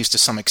underlying sleeves to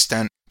some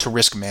extent to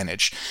risk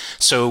manage.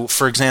 So,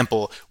 for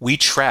example, we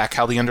track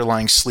how the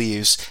underlying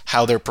sleeves,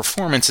 how their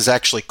performance is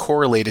actually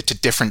correlated to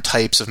different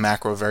types of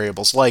macro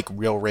variables like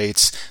real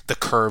rates, the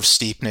curve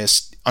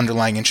steepness,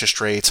 underlying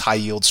interest rates, high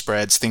yield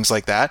spreads, things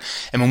like that.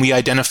 And when we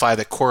identify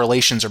that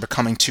correlations are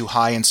becoming too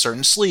high in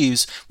certain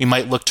sleeves, we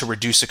might look to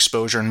reduce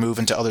exposure and move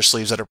into other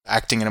sleeves that are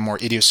acting in a more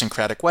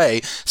idiosyncratic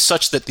way,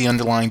 such that the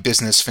underlying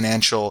business,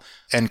 financial,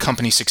 and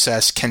company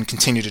success can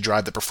continue to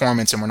drive the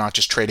performance and we're not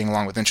just trading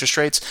along with interest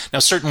rates. Now,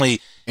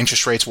 certainly,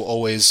 interest rates will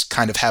always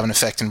kind of have an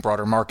effect in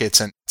broader markets,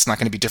 and it's not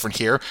going to be different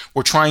here.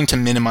 We're trying to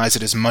minimize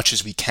it as much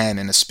as we can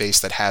in a space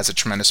that has a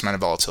tremendous amount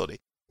of volatility.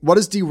 What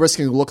does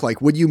de-risking look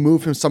like? Would you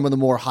move from some of the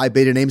more high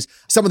beta names,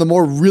 some of the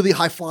more really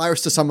high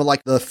flyers to some of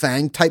like the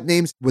FANG type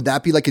names? Would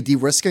that be like a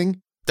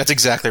de-risking? That's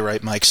exactly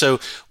right, Mike. So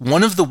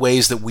one of the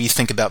ways that we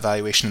think about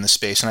valuation in the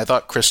space, and I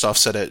thought Christoph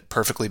said it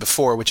perfectly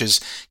before, which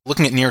is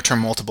looking at near-term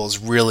multiples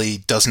really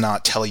does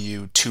not tell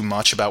you too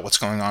much about what's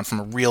going on from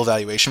a real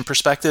valuation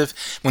perspective.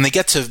 When they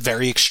get to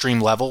very extreme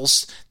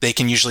levels, they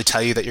can usually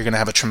tell you that you're going to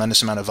have a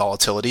tremendous amount of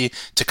volatility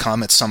to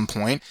come at some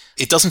point.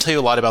 It doesn't tell you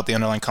a lot about the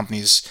underlying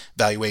company's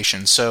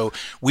valuation. So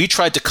we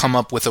tried to come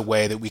up with a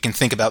way that we can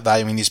think about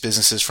valuing these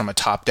businesses from a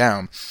top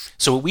down.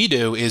 So what we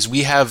do is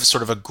we have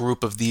sort of a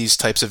group of these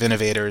types of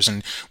innovators,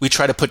 and we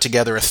try to put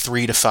together a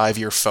 3 to 5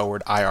 year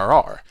forward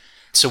IRR.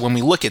 So when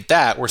we look at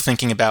that, we're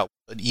thinking about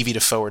an EV to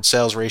forward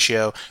sales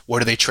ratio.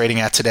 What are they trading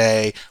at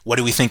today? What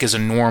do we think is a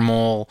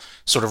normal,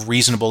 sort of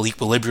reasonable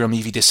equilibrium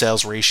EV to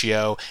sales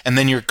ratio? And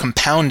then you're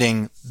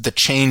compounding the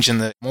change in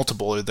the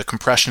multiple or the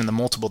compression in the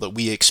multiple that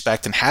we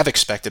expect and have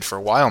expected for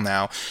a while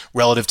now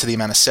relative to the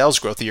amount of sales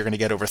growth that you're going to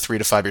get over a 3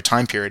 to 5 year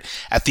time period.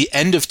 At the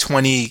end of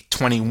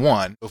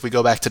 2021, if we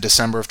go back to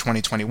December of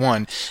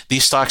 2021,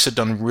 these stocks had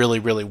done really,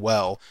 really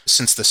well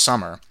since the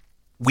summer.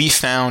 We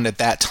found at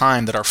that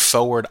time that our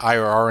forward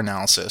IRR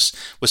analysis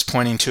was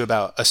pointing to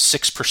about a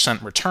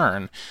 6%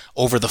 return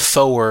over the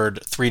forward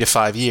 3 to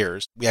 5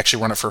 years. We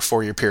actually run it for a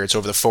 4-year period. So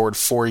over the forward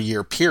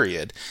 4-year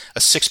period, a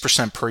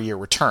 6% per year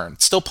return.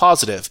 It's still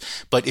positive,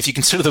 but if you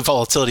consider the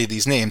volatility of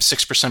these names,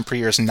 6% per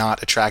year is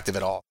not attractive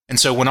at all. And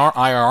so when our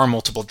IRR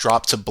multiple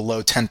dropped to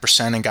below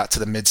 10% and got to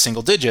the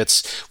mid-single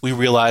digits, we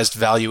realized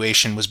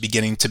valuation was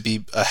beginning to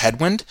be a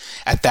headwind.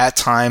 At that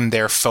time,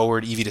 their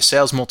forward EV to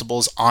sales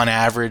multiples, on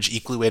average,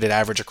 equally weighted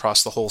average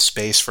across the whole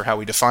space for how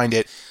we defined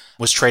it,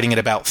 was trading at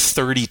about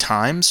 30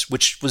 times,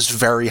 which was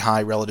very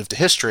high relative to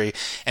history.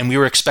 And we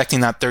were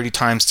expecting that 30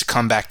 times to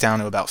come back down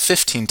to about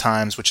 15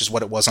 times, which is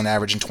what it was on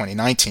average in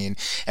 2019.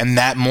 And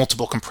that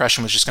multiple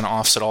compression was just going to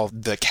offset all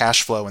the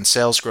cash flow and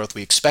sales growth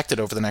we expected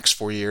over the next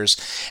 4 years.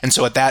 And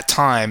so at that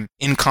time,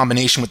 in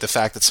combination with the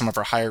fact that some of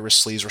our higher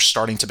risk sleeves were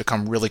starting to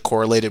become really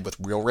correlated with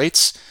real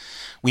rates,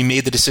 we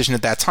made the decision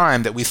at that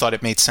time that we thought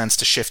it made sense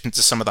to shift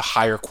into some of the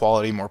higher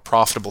quality, more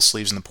profitable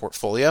sleeves in the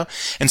portfolio.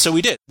 And so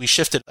we did. We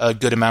shifted a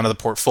good amount of the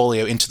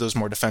portfolio into those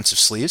more defensive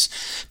sleeves.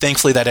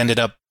 Thankfully, that ended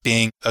up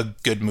being a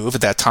good move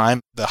at that time.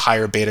 The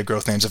higher beta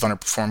growth names have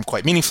underperformed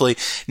quite meaningfully.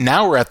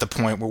 Now we're at the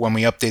point where when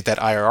we update that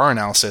IRR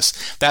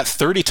analysis, that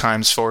 30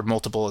 times forward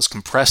multiple is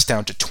compressed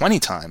down to 20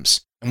 times.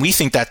 And we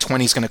think that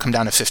 20 is going to come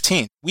down to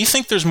 15. We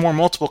think there's more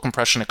multiple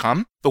compression to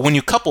come. But when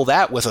you couple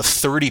that with a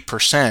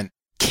 30%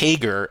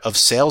 CAGR of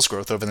sales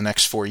growth over the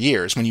next 4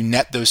 years. When you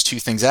net those two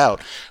things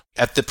out,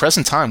 at the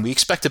present time, we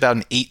expect about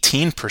an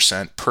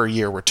 18% per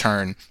year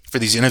return for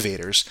these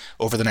innovators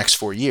over the next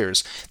 4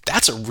 years.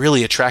 That's a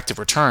really attractive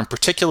return,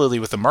 particularly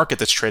with a market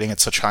that's trading at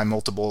such high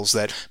multiples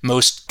that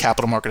most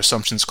capital market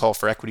assumptions call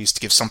for equities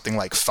to give something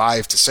like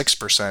 5 to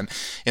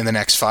 6% in the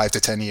next 5 to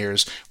 10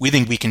 years. We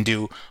think we can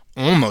do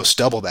almost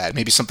double that,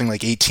 maybe something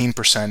like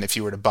 18% if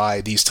you were to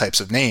buy these types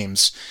of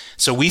names.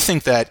 So we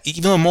think that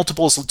even though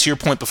multiples, to your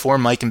point before,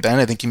 Mike and Ben,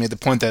 I think you made the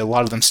point that a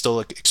lot of them still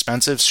look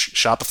expensive.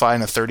 Shopify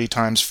in a 30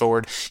 times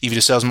forward EV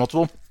to sales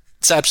multiple.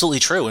 It's absolutely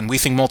true. And we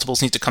think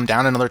multiples need to come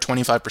down another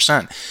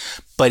 25%.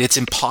 But it's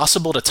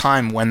impossible to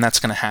time when that's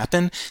going to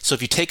happen. So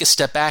if you take a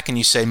step back and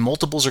you say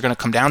multiples are going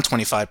to come down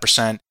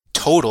 25%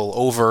 total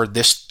over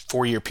this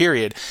 4-year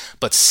period,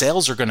 but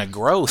sales are going to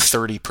grow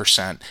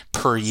 30%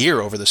 per year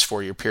over this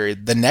 4-year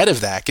period, the net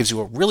of that gives you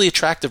a really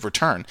attractive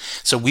return.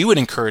 So we would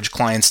encourage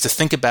clients to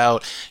think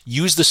about,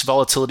 use this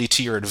volatility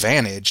to your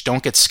advantage.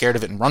 Don't get scared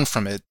of it and run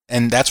from it.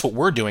 And that's what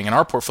we're doing in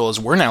our portfolios.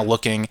 We're now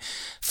looking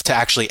to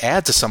actually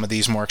add to some of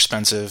these more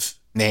expensive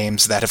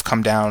names that have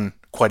come down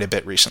quite a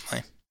bit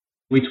recently.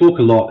 We talk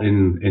a lot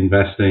in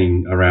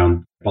investing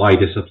around buy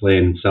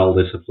discipline, sell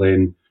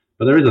discipline,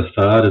 but there is a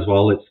third as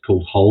well. It's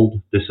called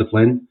hold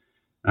discipline.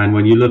 And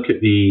when you look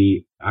at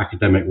the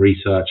academic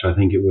research, I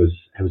think it was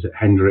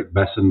Hendrik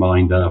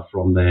Bessenminder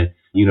from the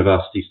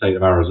University State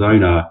of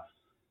Arizona.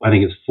 I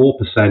think it's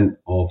 4%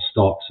 of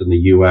stocks in the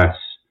US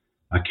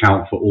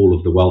account for all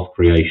of the wealth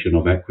creation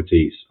of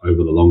equities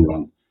over the long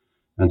run.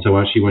 And so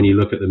actually, when you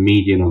look at the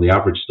median or the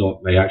average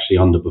stock, they actually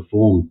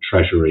underperform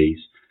treasuries.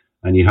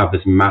 And you have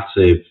this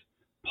massive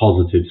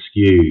positive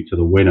skew to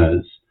the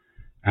winners.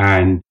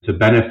 And to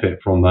benefit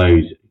from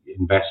those,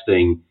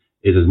 investing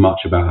is as much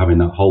about having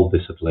that hold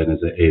discipline as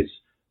it is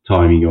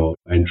timing your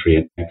entry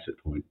and exit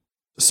point.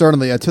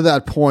 Certainly. To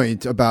that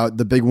point about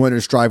the big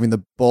winners driving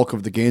the bulk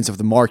of the gains of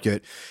the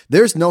market,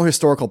 there's no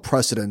historical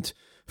precedent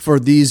for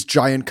these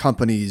giant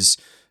companies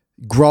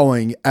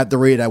growing at the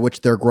rate at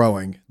which they're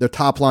growing. Their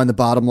top line, the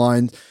bottom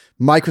line.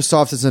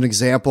 Microsoft is an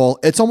example.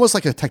 It's almost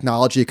like a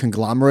technology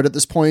conglomerate at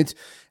this point.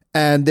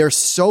 And they're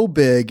so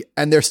big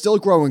and they're still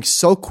growing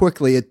so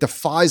quickly. It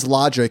defies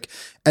logic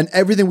and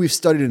everything we've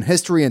studied in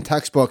history and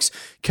textbooks.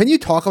 Can you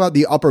talk about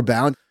the upper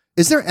bound?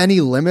 Is there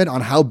any limit on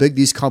how big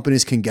these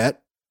companies can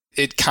get?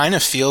 It kind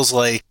of feels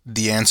like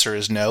the answer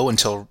is no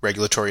until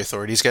regulatory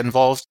authorities get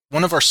involved.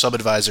 One of our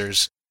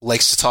sub-advisors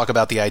likes to talk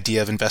about the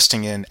idea of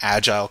investing in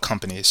agile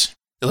companies.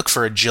 They look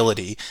for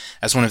agility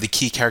as one of the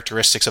key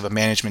characteristics of a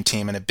management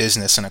team and a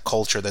business and a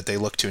culture that they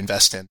look to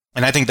invest in.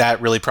 And I think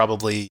that really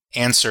probably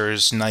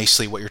answers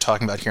nicely what you're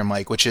talking about here,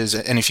 Mike, which is,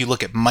 and if you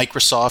look at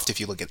Microsoft, if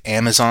you look at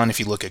Amazon,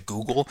 if you look at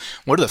Google,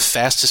 what are the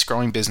fastest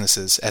growing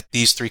businesses at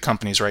these three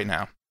companies right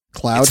now?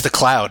 Cloud. It's the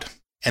cloud.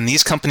 And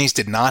these companies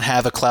did not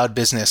have a cloud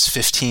business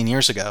 15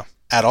 years ago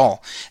at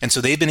all. And so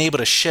they've been able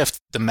to shift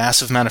the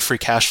massive amount of free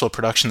cash flow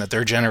production that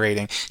they're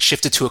generating,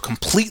 shifted to a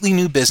completely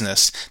new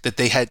business that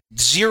they had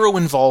zero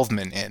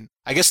involvement in.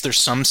 I guess there's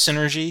some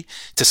synergy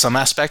to some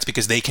aspect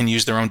because they can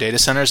use their own data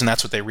centers, and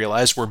that's what they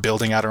realized. We're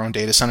building out our own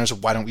data centers.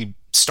 Why don't we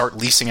start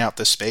leasing out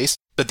this space?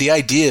 But the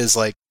idea is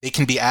like they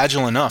can be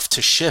agile enough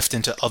to shift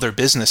into other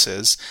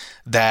businesses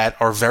that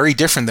are very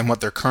different than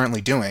what they're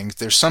currently doing.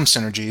 There's some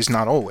synergies,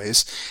 not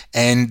always,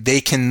 and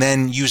they can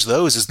then use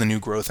those as the new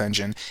growth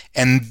engine.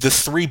 And the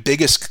three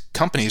biggest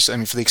companies, I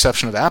mean, for the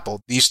exception of Apple,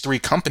 these three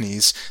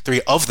companies,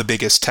 three of the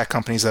biggest tech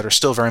companies that are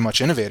still very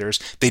much innovators,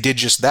 they did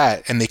just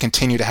that, and they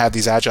continue to have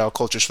these agile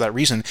cultures for that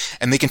reason,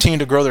 and they continue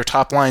to grow their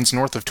top lines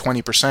north of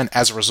 20%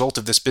 as a result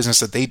of this business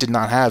that they did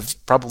not have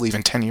probably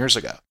even 10 years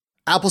ago.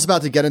 Apple's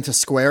about to get into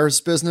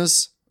Square's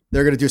business.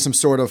 They're going to do some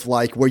sort of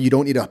like where you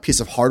don't need a piece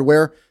of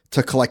hardware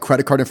to collect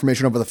credit card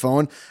information over the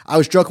phone. I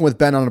was joking with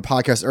Ben on a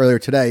podcast earlier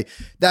today.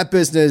 That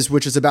business,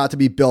 which is about to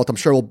be built, I'm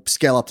sure will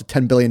scale up to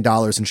 $10 billion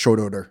in short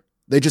order.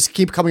 They just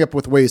keep coming up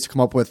with ways to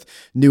come up with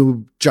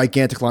new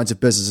gigantic lines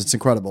of business. It's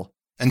incredible.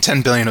 And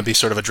 $10 billion would be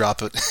sort of a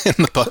drop in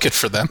the bucket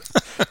for them.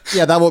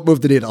 Yeah, that won't move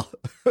the needle.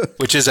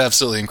 Which is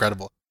absolutely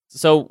incredible.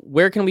 So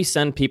where can we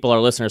send people, our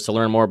listeners, to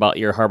learn more about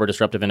your Harbor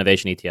Disruptive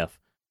Innovation ETF?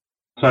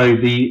 So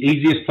the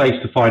easiest place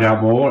to find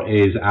out more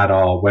is at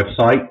our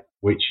website,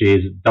 which is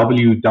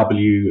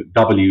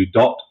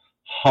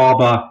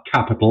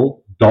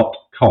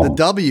www.harborcapital.com. The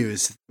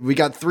W's. We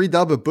got 3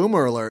 W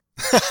boomer alert.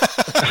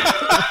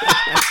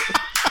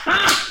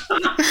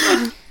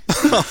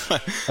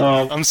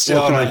 I'm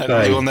still on my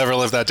head. We will never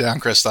live that down,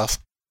 Christoph.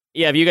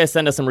 Yeah, if you guys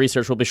send us some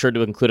research, we'll be sure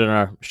to include it in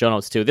our show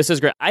notes too. This is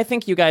great. I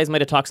think you guys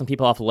might have talked some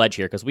people off the ledge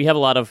here because we have a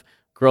lot of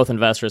growth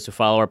investors who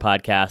follow our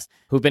podcast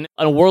who've been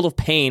in a world of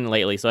pain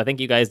lately. So I think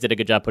you guys did a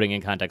good job putting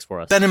in context for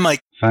us. Ben and Mike,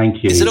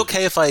 Thank you. Is it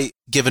okay if I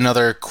give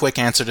another quick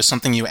answer to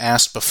something you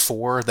asked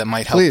before that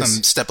might help them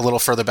step a little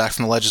further back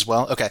from the ledge as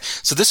well? Okay.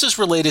 So this is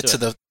related to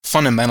the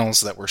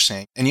fundamentals that we're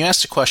seeing. And you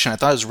asked a question I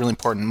thought was really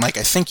important. Mike,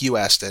 I think you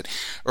asked it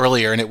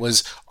earlier, and it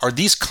was, are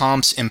these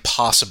comps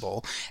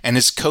impossible? And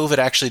is COVID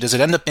actually, does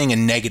it end up being a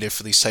negative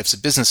for these types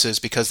of businesses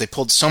because they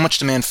pulled so much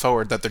demand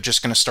forward that they're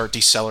just going to start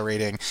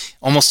decelerating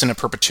almost in a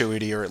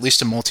perpetuity or at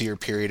least a multi-year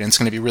period, and it's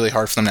going to be really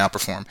hard for them to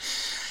outperform?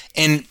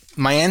 And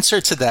my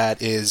answer to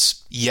that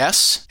is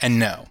yes and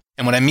no.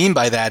 And what I mean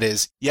by that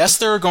is, yes,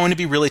 there are going to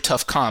be really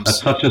tough comps.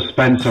 That's such a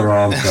Spencer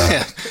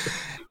answer.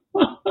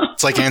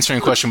 It's like answering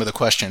a question with a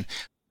question.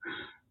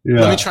 Yeah,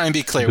 let me try and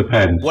be clear.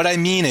 Depends. What I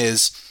mean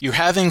is you're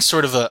having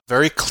sort of a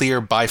very clear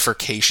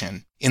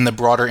bifurcation in the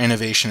broader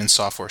innovation and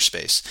software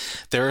space.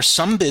 There are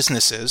some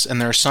businesses and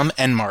there are some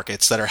end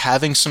markets that are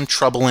having some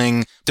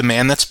troubling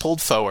demand that's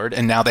pulled forward,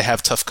 and now they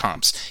have tough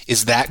comps.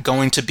 Is that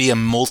going to be a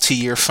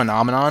multi-year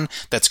phenomenon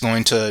that's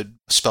going to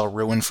spell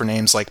ruin for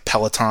names like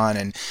Peloton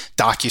and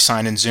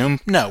DocuSign and Zoom?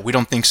 No, we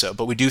don't think so.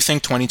 But we do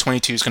think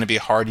 2022 is going to be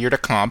a hard year to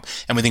comp,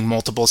 and we think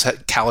multiples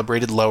have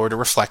calibrated lower to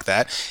reflect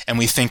that. And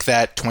we think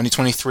that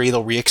 2023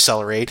 they'll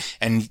reaccelerate,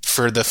 and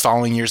for the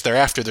following years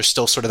thereafter, there's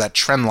still sort of that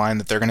trend line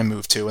that they're going to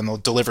move to, and they'll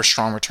deliver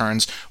strong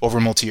returns over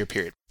a multi-year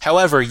period.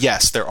 However,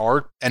 yes, there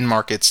are end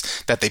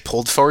markets that they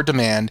pulled forward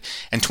demand,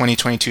 and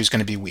 2022 is going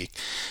to be weak.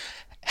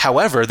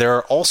 However, there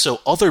are also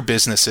other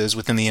businesses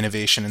within the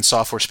innovation and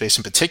software space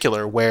in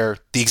particular where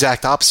the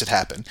exact opposite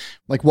happened.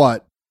 Like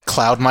what?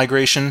 Cloud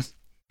migration.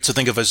 So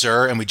think of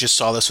Azure, and we just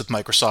saw this with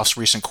Microsoft's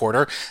recent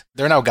quarter.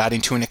 They're now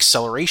guiding to an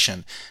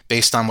acceleration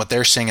based on what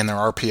they're seeing in their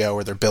RPO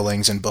or their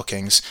billings and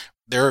bookings.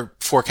 They're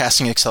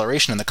forecasting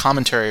acceleration, and the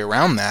commentary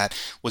around that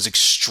was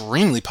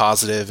extremely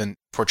positive and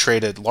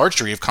portrayed a large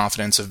degree of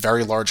confidence of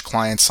very large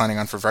clients signing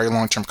on for very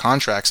long-term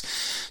contracts.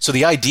 So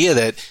the idea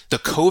that the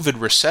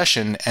COVID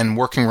recession and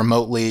working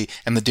remotely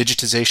and the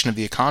digitization of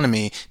the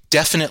economy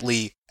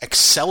definitely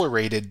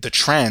accelerated the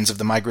trends of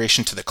the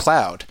migration to the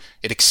cloud.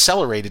 It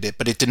accelerated it,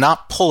 but it did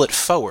not pull it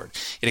forward.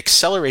 It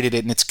accelerated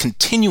it, and it's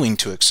continuing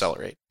to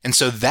accelerate. And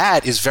so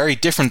that is very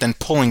different than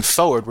pulling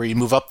forward where you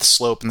move up the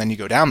slope and then you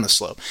go down the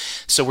slope.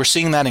 So we're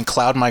seeing that in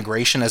cloud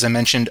migration. As I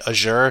mentioned,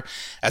 Azure,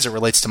 as it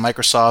relates to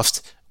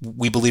Microsoft,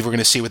 we believe we're going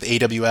to see with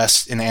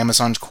AWS in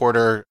Amazon's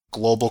quarter,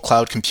 global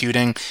cloud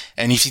computing.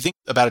 And if you think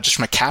about it just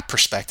from a cap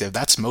perspective,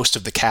 that's most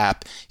of the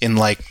cap in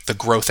like the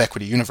growth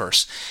equity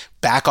universe.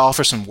 Back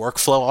office and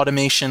workflow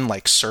automation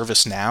like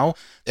ServiceNow,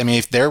 I mean,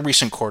 if their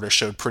recent quarter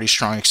showed pretty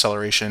strong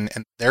acceleration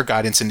and their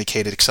guidance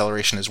indicated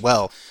acceleration as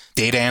well.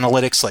 Data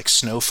analytics like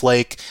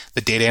Snowflake, the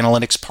data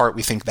analytics part,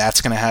 we think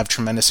that's going to have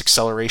tremendous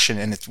acceleration,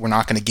 and we're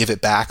not going to give it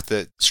back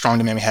the strong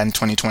demand we had in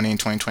 2020 and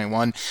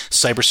 2021.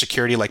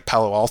 Cybersecurity like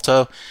Palo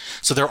Alto.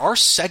 So there are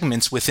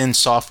segments within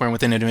software and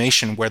within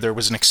innovation where there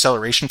was an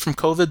acceleration from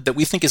COVID that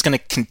we think is going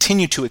to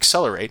continue to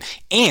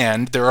accelerate.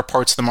 And there are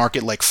parts of the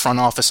market like front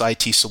office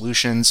IT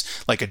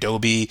solutions like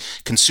Adobe,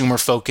 consumer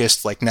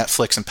focused like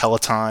Netflix and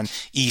Peloton,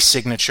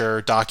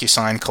 e-signature,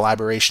 DocuSign,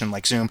 collaboration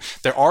like Zoom.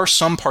 There are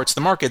some parts of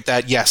the market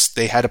that, yes,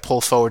 they had to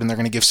pull forward and they're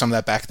going to give some of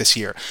that back this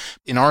year.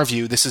 In our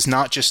view, this is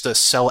not just a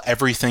sell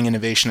everything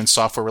innovation and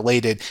software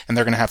related and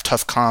they're going to have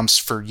tough comps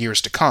for years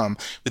to come.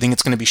 We think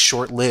it's going to be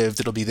short-lived.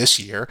 It'll be this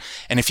year.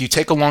 And if you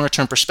take a longer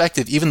term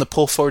perspective, even the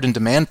pull forward and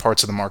demand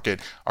parts of the market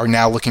are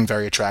now looking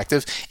very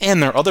attractive.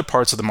 And there are other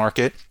parts of the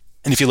market.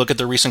 And if you look at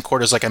the recent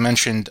quarters, like I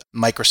mentioned,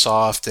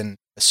 Microsoft and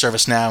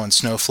ServiceNow and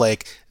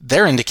Snowflake,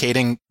 they're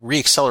indicating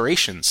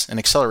reaccelerations and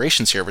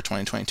accelerations here over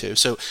 2022.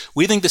 So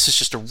we think this is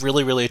just a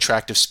really, really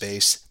attractive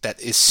space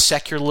that is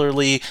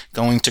secularly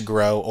going to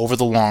grow over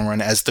the long run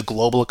as the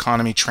global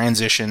economy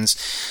transitions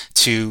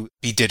to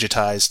be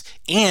digitized.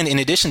 And in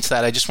addition to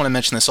that, I just want to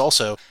mention this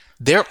also.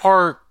 There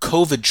are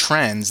COVID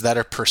trends that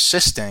are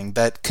persisting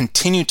that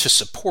continue to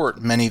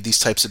support many of these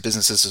types of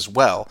businesses as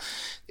well.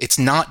 It's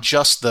not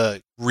just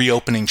the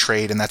reopening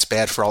trade, and that's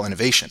bad for all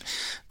innovation.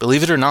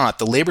 Believe it or not,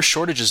 the labor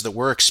shortages that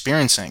we're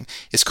experiencing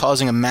is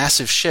causing a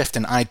massive shift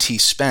in IT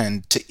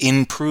spend to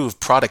improve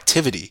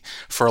productivity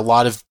for a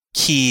lot of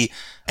key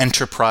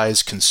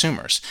enterprise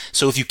consumers.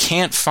 So if you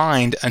can't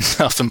find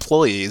enough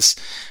employees,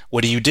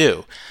 what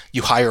do?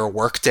 You hire a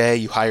Workday,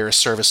 you hire a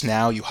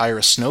ServiceNow, you hire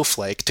a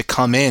Snowflake to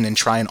come in and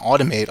try and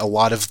automate a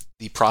lot of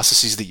the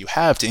processes that you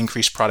have to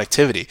increase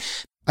productivity.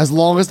 As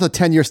long as the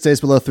 10-year stays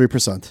below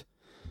 3%.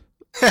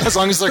 As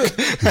long as they're,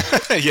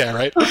 yeah,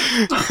 right.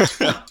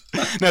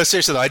 No,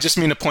 seriously though, I just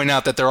mean to point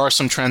out that there are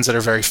some trends that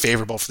are very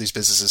favorable for these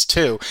businesses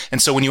too.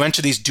 And so when you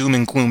enter these doom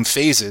and gloom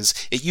phases,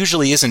 it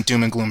usually isn't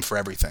doom and gloom for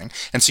everything.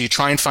 And so you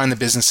try and find the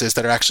businesses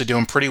that are actually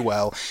doing pretty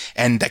well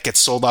and that get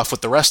sold off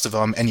with the rest of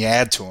them and you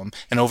add to them.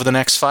 And over the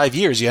next 5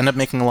 years, you end up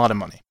making a lot of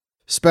money.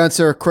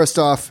 Spencer,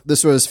 Christoph,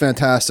 this was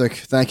fantastic.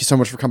 Thank you so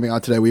much for coming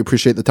on today. We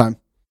appreciate the time.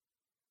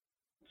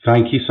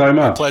 Thank you so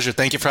much. My pleasure.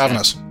 Thank you for having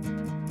us.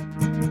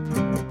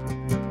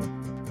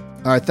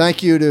 All right,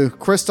 thank you to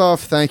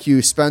Christoph, thank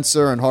you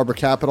Spencer and Harbor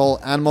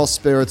Capital,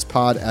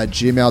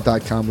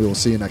 animalspiritspod@gmail.com. We will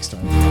see you next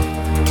time.